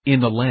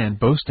 In the land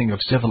boasting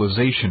of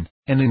civilization,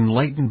 and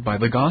enlightened by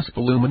the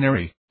gospel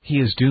luminary, he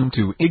is doomed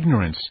to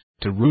ignorance,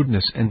 to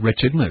rudeness and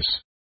wretchedness.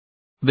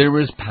 There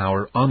is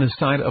power on the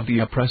side of the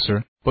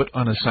oppressor, but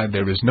on his side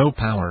there is no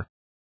power.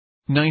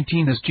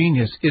 19. His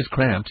genius is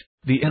cramped,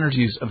 the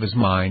energies of his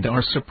mind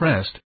are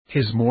suppressed,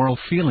 his moral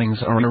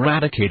feelings are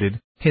eradicated,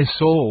 his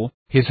soul,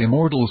 his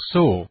immortal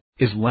soul,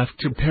 is left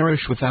to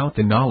perish without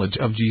the knowledge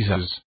of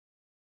Jesus.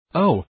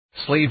 Oh,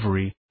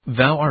 slavery,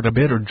 thou art a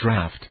bitter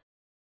draught.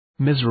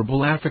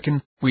 Miserable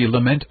African, we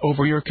lament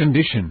over your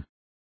condition.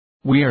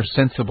 We are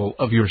sensible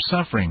of your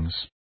sufferings.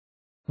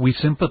 We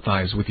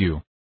sympathize with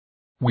you.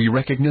 We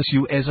recognize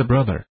you as a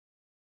brother.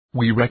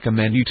 We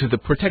recommend you to the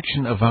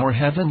protection of our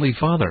Heavenly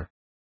Father.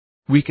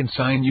 We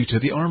consign you to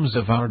the arms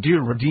of our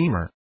dear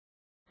Redeemer.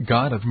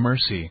 God of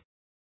mercy,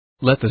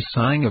 let the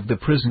sighing of the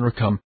prisoner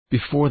come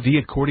before thee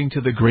according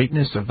to the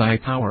greatness of thy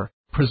power.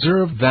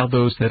 Preserve thou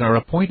those that are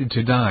appointed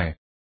to die.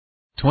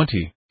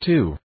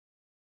 22.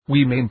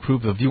 We may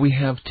improve the view we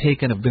have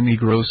taken of the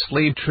Negro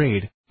slave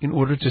trade, in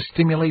order to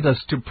stimulate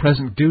us to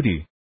present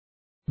duty.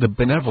 The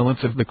benevolence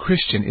of the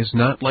Christian is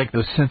not like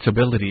the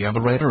sensibility of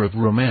a writer of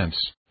romance,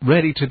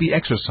 ready to be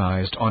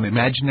exercised on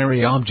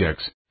imaginary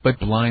objects, but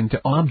blind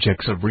to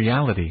objects of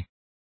reality.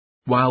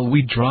 While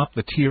we drop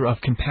the tear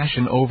of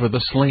compassion over the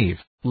slave,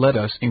 let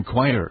us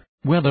inquire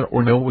whether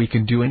or no we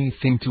can do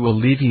anything to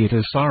alleviate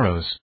his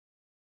sorrows.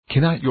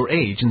 Cannot your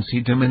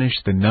agency diminish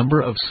the number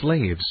of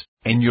slaves,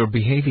 and your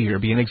behavior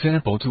be an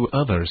example to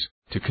others,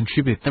 to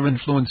contribute their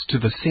influence to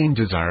the same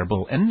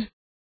desirable end?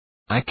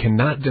 I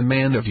cannot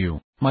demand of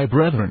you, my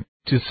brethren,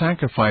 to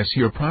sacrifice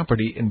your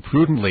property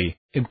imprudently,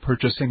 in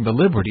purchasing the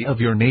liberty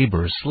of your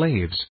neighbor's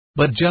slaves,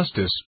 but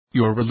justice,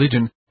 your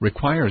religion,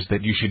 requires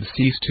that you should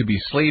cease to be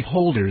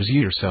slaveholders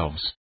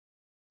yourselves.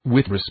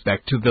 With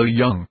respect to the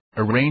young,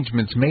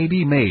 arrangements may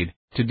be made,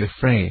 to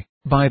defray,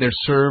 by their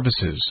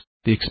services,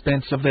 the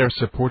expense of their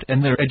support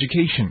and their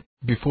education,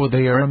 before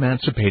they are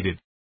emancipated.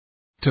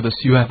 To this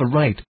you have a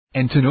right,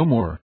 and to no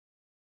more.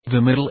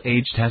 The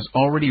middle-aged has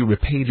already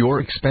repaid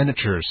your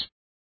expenditures.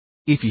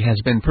 If he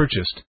has been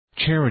purchased,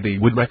 charity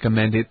would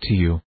recommend it to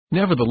you,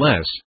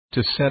 nevertheless,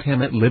 to set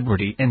him at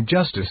liberty, and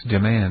justice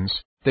demands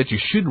that you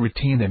should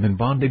retain him in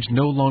bondage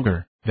no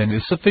longer than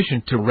is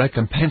sufficient to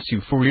recompense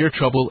you for your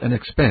trouble and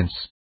expense.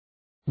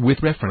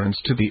 With reference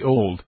to the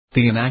old,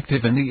 the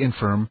inactive and the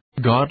infirm,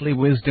 godly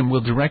wisdom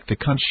will direct the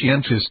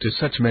conscientious to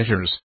such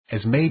measures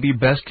as may be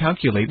best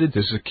calculated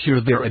to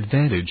secure their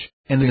advantage,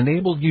 and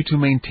enable you to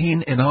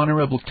maintain an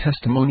honorable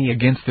testimony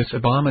against this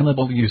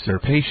abominable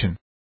usurpation.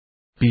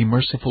 Be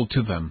merciful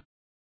to them.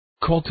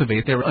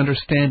 Cultivate their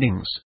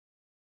understandings.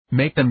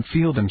 Make them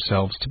feel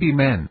themselves to be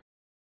men.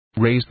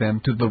 Raise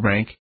them to the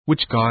rank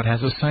which God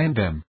has assigned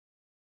them.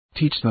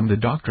 Teach them the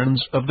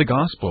doctrines of the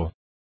gospel.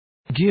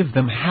 Give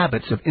them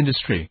habits of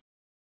industry.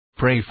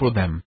 Pray for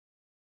them.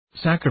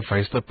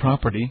 Sacrifice the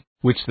property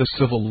which the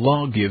civil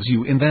law gives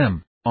you in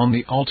them, on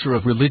the altar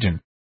of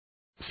religion.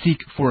 Seek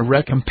for a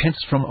recompense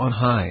from on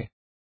high.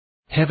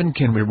 Heaven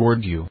can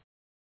reward you.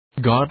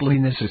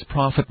 Godliness is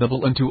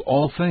profitable unto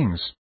all things.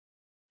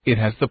 It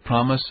has the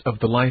promise of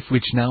the life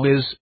which now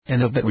is,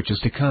 and of that which is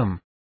to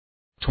come.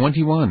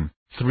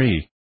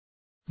 21:3.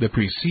 The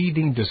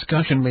preceding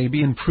discussion may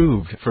be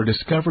improved for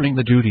discovering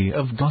the duty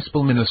of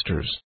gospel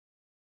ministers.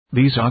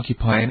 These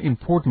occupy an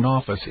important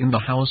office in the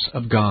house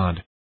of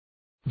God.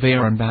 They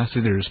are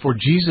ambassadors for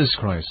Jesus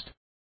Christ.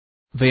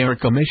 They are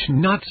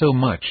commissioned not so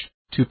much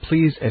to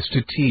please as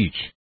to teach.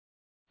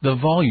 The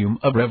volume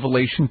of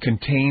Revelation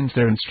contains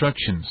their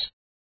instructions.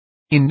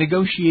 In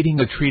negotiating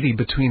a treaty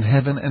between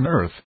heaven and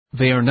earth,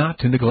 they are not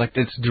to neglect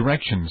its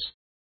directions.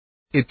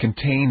 It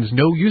contains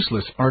no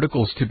useless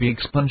articles to be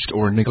expunged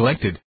or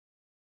neglected.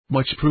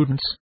 Much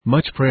prudence,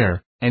 much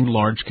prayer, and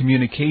large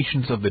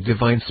communications of the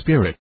divine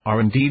Spirit are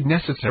indeed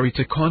necessary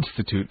to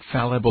constitute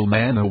fallible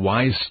man a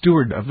wise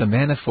steward of the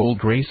manifold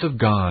grace of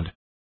God.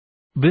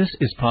 This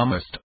is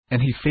promised,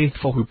 and he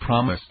faithful who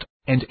promised,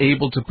 and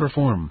able to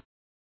perform.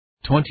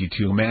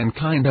 22.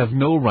 Mankind have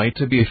no right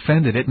to be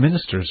offended at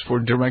ministers for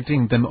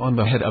directing them on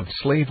the head of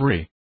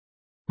slavery.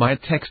 My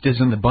text is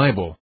in the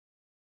Bible.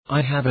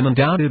 I have an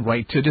undoubted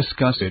right to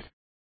discuss it.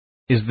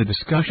 Is the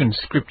discussion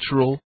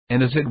scriptural,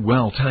 and is it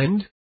well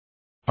timed?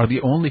 Are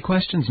the only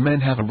questions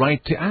men have a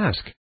right to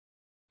ask.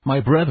 My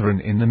brethren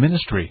in the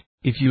ministry,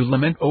 if you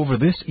lament over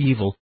this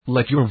evil,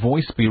 let your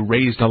voice be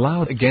raised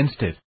aloud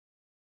against it.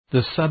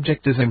 The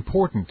subject is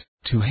important.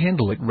 To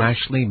handle it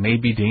rashly may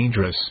be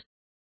dangerous.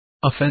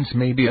 Offense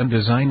may be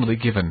undesignedly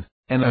given,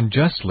 and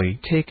unjustly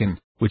taken,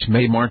 which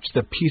may march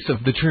the peace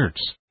of the church,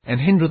 and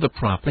hinder the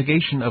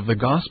propagation of the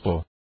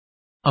gospel.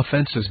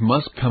 Offenses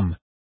must come.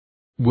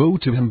 Woe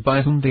to him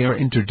by whom they are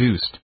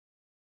introduced.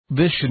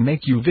 This should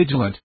make you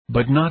vigilant,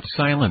 but not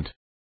silent.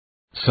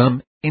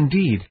 Some,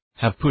 indeed,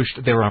 have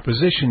pushed their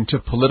opposition to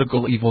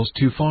political evils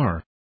too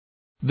far.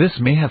 This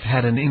may have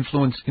had an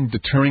influence in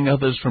deterring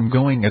others from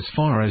going as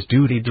far as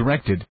duty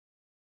directed.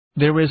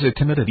 There is a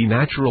timidity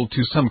natural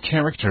to some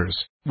characters,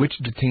 which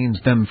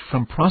detains them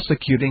from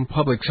prosecuting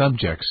public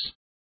subjects.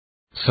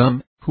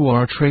 Some, who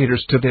are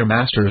traitors to their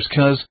masters'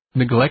 cause,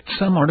 neglect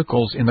some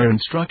articles in their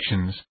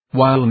instructions,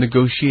 while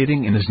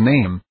negotiating in his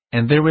name,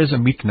 and there is a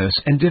meekness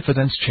and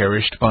diffidence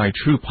cherished by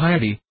true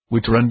piety,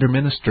 which render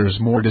ministers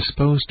more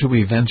disposed to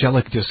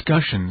evangelic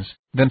discussions,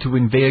 than to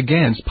inveigh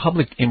against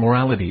public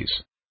immoralities.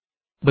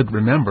 But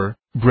remember,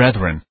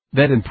 brethren,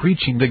 that in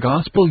preaching the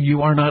gospel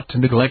you are not to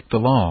neglect the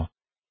law.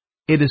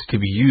 It is to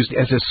be used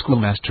as a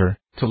schoolmaster,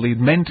 to lead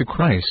men to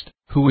Christ,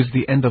 who is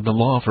the end of the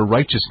law for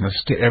righteousness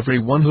to every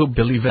one who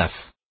believeth.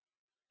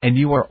 And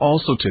you are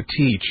also to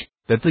teach,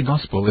 that the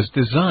gospel is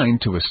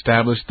designed to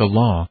establish the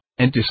law,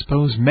 and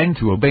dispose men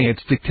to obey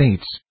its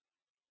dictates.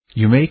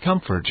 You may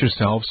comfort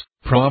yourselves,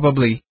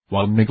 probably,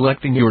 while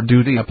neglecting your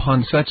duty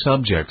upon such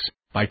subjects,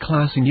 by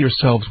classing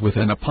yourselves with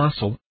an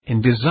apostle,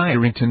 in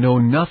desiring to know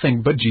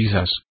nothing but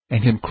Jesus,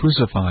 and Him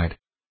crucified.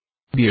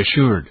 Be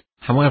assured,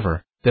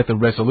 however, that the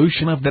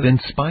resolution of that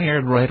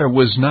inspired writer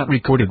was not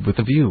recorded with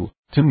a view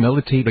to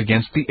militate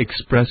against the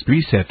express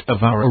precept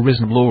of our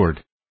arisen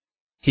Lord.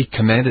 He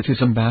commanded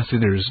his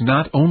ambassadors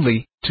not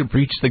only to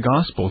preach the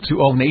gospel to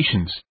all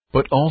nations,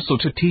 but also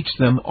to teach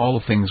them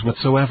all things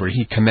whatsoever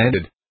he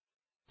commanded.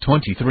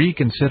 23.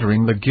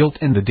 Considering the guilt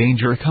and the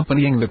danger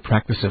accompanying the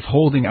practice of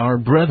holding our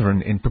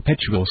brethren in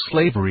perpetual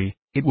slavery,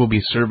 it will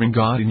be serving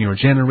God in your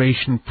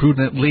generation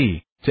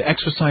prudently to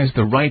exercise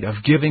the right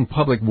of giving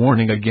public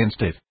warning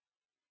against it.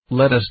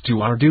 Let us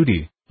do our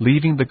duty,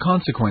 leaving the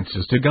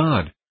consequences to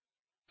God.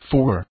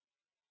 4.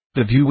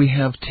 The view we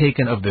have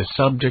taken of this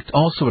subject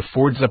also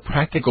affords a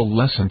practical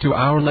lesson to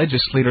our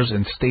legislators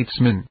and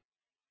statesmen.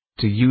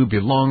 To you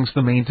belongs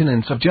the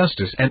maintenance of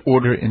justice and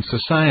order in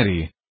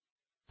society.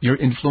 Your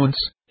influence,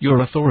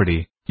 your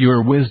authority,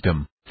 your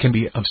wisdom, can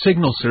be of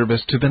signal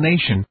service to the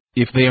nation,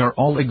 if they are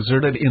all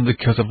exerted in the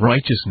cause of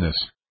righteousness.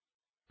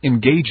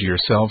 Engage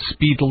yourselves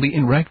speedily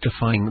in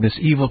rectifying this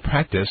evil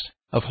practice,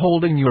 of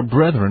holding your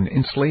brethren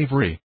in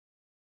slavery.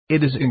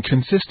 It is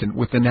inconsistent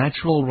with the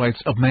natural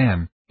rights of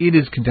man, it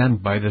is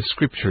condemned by the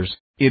Scriptures,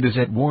 it is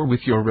at war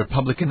with your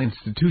republican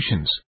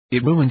institutions,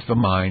 it ruins the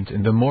minds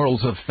and the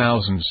morals of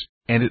thousands,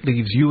 and it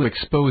leaves you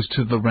exposed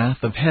to the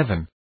wrath of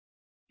heaven.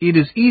 It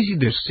is easy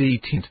to see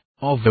it,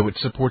 although it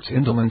supports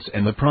indolence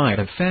and the pride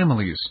of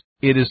families,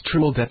 it is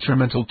truly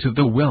detrimental to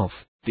the wealth,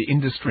 the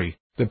industry,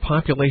 the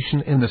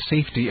population and the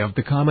safety of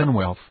the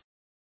commonwealth.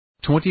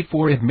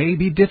 24. It may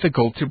be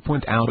difficult to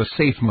point out a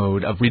safe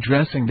mode of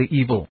redressing the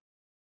evil.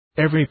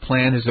 Every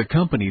plan is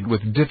accompanied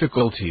with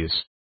difficulties.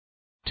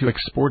 To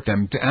export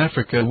them to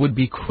Africa would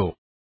be cruel.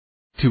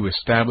 To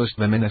establish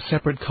them in a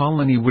separate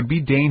colony would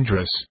be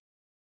dangerous.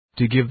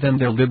 To give them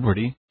their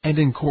liberty, and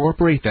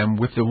incorporate them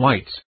with the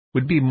whites,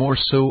 would be more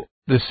so.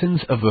 The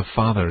sins of the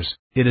fathers,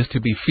 it is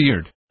to be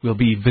feared, will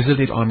be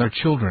visited on their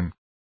children.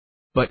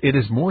 But it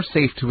is more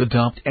safe to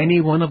adopt any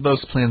one of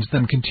those plans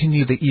than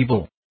continue the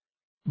evil.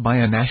 By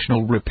a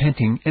national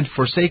repenting and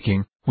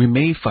forsaking, we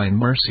may find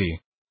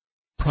mercy.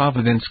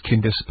 Providence can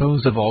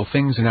dispose of all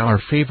things in our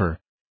favor.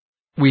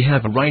 We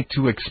have a right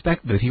to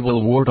expect that he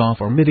will ward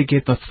off or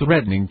mitigate the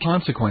threatening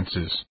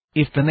consequences,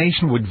 if the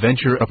nation would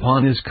venture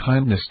upon his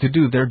kindness to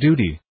do their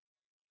duty.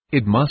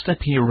 It must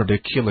appear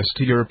ridiculous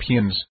to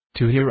Europeans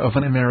to hear of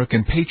an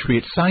American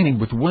patriot signing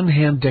with one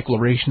hand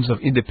declarations of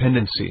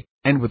independency,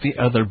 and with the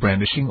other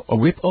brandishing a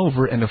whip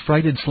over an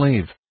affrighted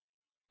slave.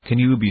 Can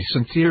you be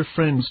sincere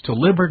friends to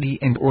liberty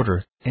and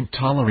order, and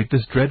tolerate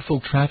this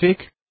dreadful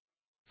traffic?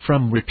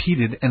 From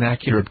repeated and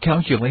accurate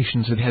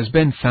calculations it has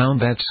been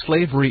found that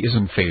slavery is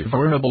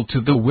unfavorable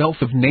to the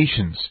wealth of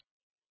nations.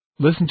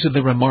 Listen to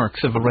the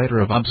remarks of a writer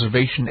of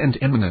observation and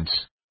eminence.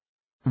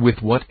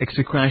 With what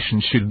execration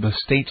should the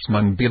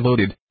statesman be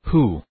loaded,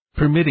 who,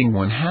 permitting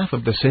one half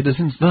of the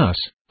citizens thus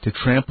to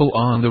trample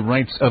on the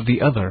rights of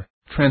the other,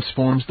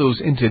 transforms those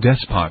into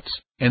despots,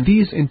 and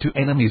these into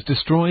enemies,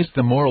 destroys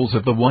the morals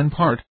of the one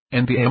part,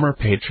 and the amor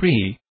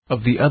patrii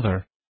of the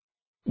other.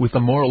 With the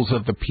morals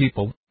of the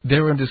people,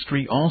 their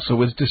industry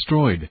also is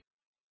destroyed.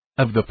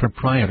 Of the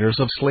proprietors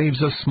of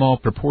slaves a small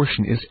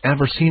proportion is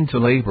ever seen to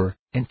labor,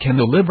 and can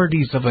the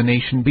liberties of a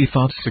nation be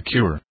thought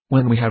secure,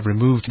 when we have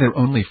removed their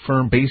only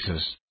firm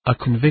basis, a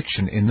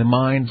conviction in the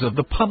minds of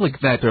the public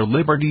that their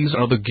liberties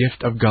are the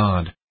gift of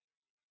God,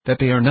 that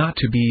they are not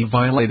to be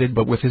violated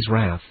but with his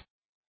wrath?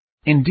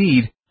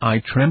 Indeed, I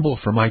tremble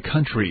for my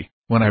country,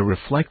 when I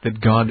reflect that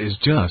God is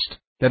just,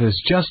 that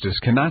his justice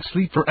cannot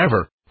sleep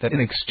forever, that an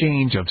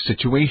exchange of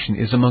situation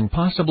is among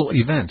possible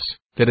events,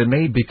 that it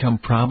may become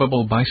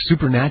probable by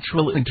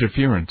supernatural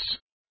interference.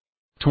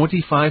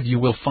 25. You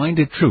will find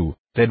it true,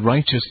 that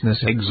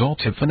righteousness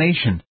exalteth a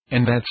nation,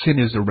 and that sin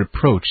is a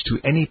reproach to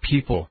any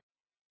people.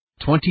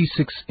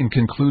 26. In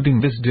concluding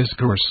this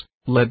discourse,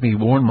 let me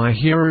warn my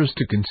hearers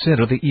to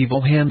consider the evil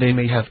hand they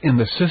may have in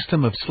the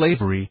system of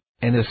slavery,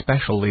 and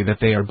especially that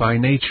they are by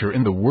nature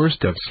in the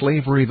worst of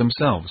slavery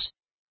themselves.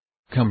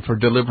 Come for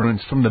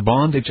deliverance from the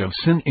bondage of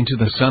sin into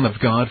the Son of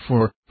God,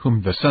 for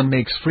whom the Son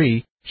makes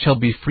free, shall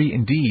be free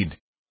indeed.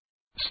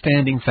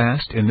 Standing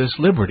fast in this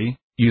liberty,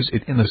 use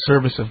it in the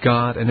service of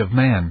God and of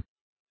man.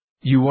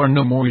 You are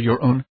no more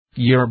your own,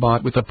 ye are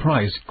bought with a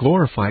price.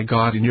 Glorify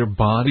God in your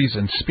bodies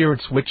and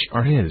spirits which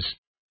are his.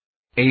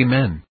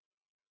 Amen.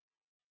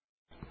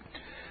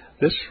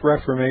 This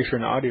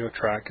Reformation audio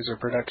track is a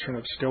production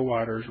of Still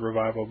Waters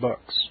Revival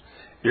Books.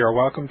 You are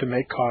welcome to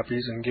make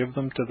copies and give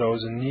them to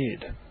those in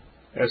need.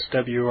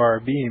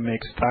 SWRB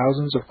makes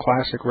thousands of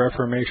classic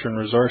Reformation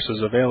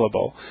resources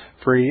available,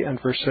 free and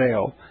for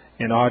sale,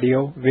 in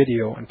audio,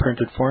 video, and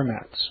printed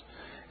formats.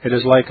 It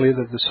is likely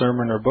that the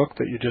sermon or book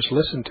that you just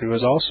listened to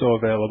is also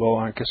available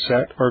on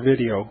cassette or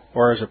video,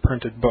 or as a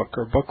printed book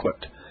or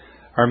booklet.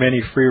 Our many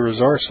free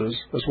resources,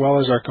 as well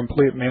as our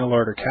complete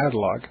mail-order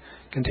catalog,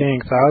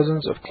 containing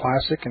thousands of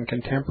classic and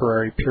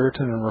contemporary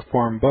Puritan and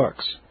Reformed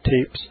books,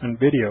 tapes, and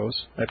videos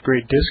at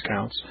great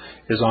discounts,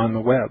 is on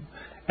the web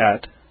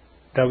at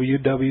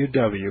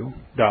www.swrb.com.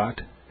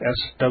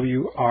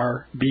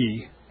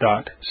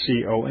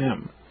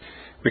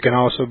 We can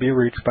also be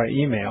reached by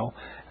email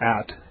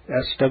at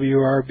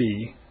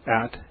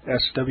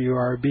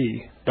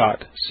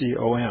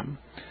swrb@swrb.com,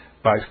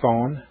 by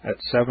phone at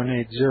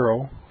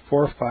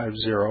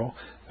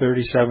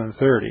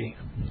 780-450-3730,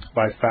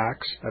 by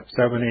fax at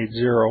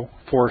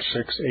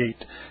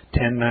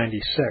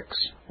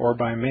 780-468-1096, or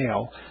by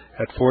mail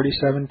at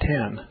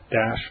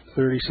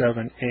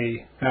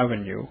 4710-37A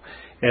Avenue,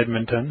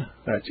 Edmonton,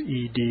 that's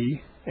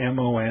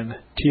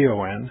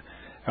Edmonton,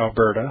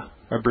 Alberta,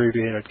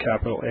 abbreviated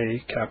capital A,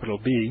 capital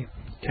B,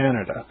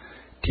 Canada,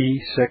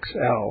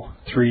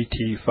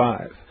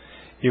 T6L3T5.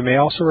 You may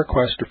also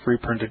request a free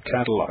printed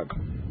catalog.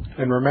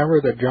 And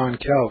remember that John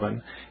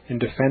Calvin, in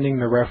defending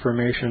the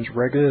Reformation's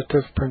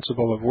regulative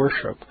principle of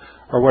worship,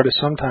 or what is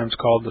sometimes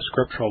called the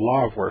scriptural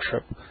law of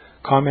worship,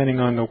 commenting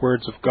on the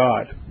words of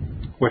God,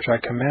 which I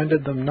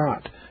commanded them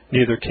not,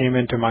 neither came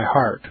into my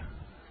heart,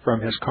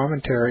 from his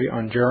commentary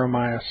on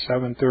Jeremiah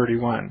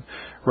 7:31,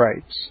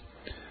 writes,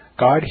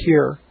 God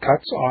here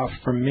cuts off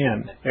from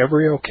men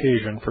every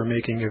occasion for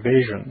making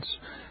evasions,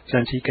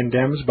 since he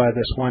condemns by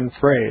this one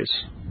phrase,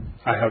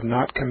 I have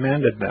not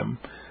commanded them,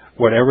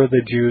 whatever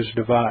the Jews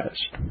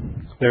devised.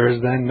 There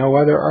is then no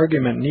other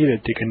argument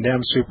needed to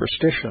condemn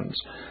superstitions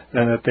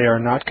than that they are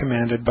not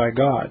commanded by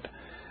God.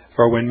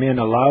 For when men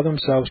allow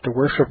themselves to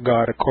worship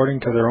God according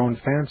to their own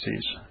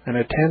fancies, and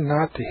attend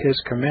not to his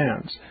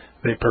commands,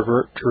 they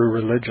pervert true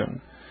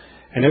religion.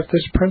 And if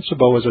this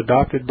principle was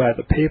adopted by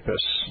the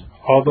Papists,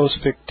 all those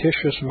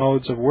fictitious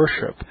modes of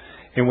worship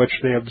in which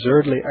they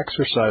absurdly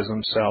exercise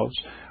themselves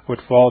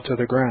would fall to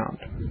the ground.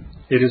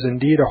 It is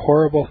indeed a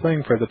horrible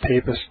thing for the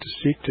Papists to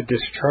seek to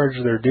discharge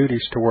their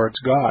duties towards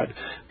God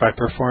by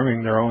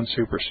performing their own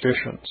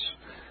superstitions.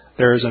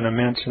 There is an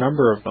immense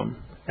number of them,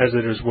 as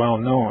it is well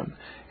known,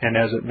 and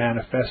as it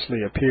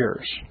manifestly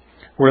appears.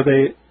 Were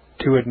they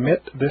to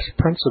admit this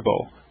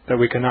principle, that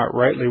we cannot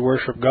rightly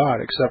worship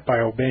God except by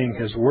obeying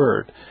his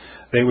word,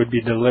 they would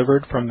be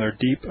delivered from their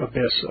deep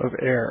abyss of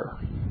error.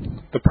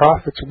 The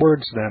prophet's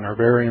words, then, are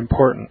very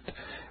important,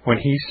 when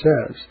he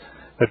says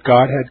that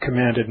God had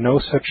commanded no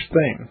such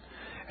thing,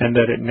 and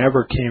that it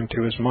never came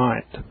to his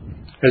mind,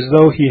 as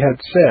though he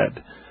had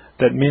said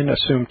that men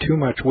assume too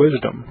much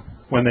wisdom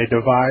when they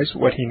devise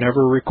what he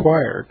never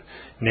required,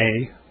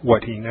 nay,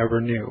 what he never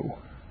knew.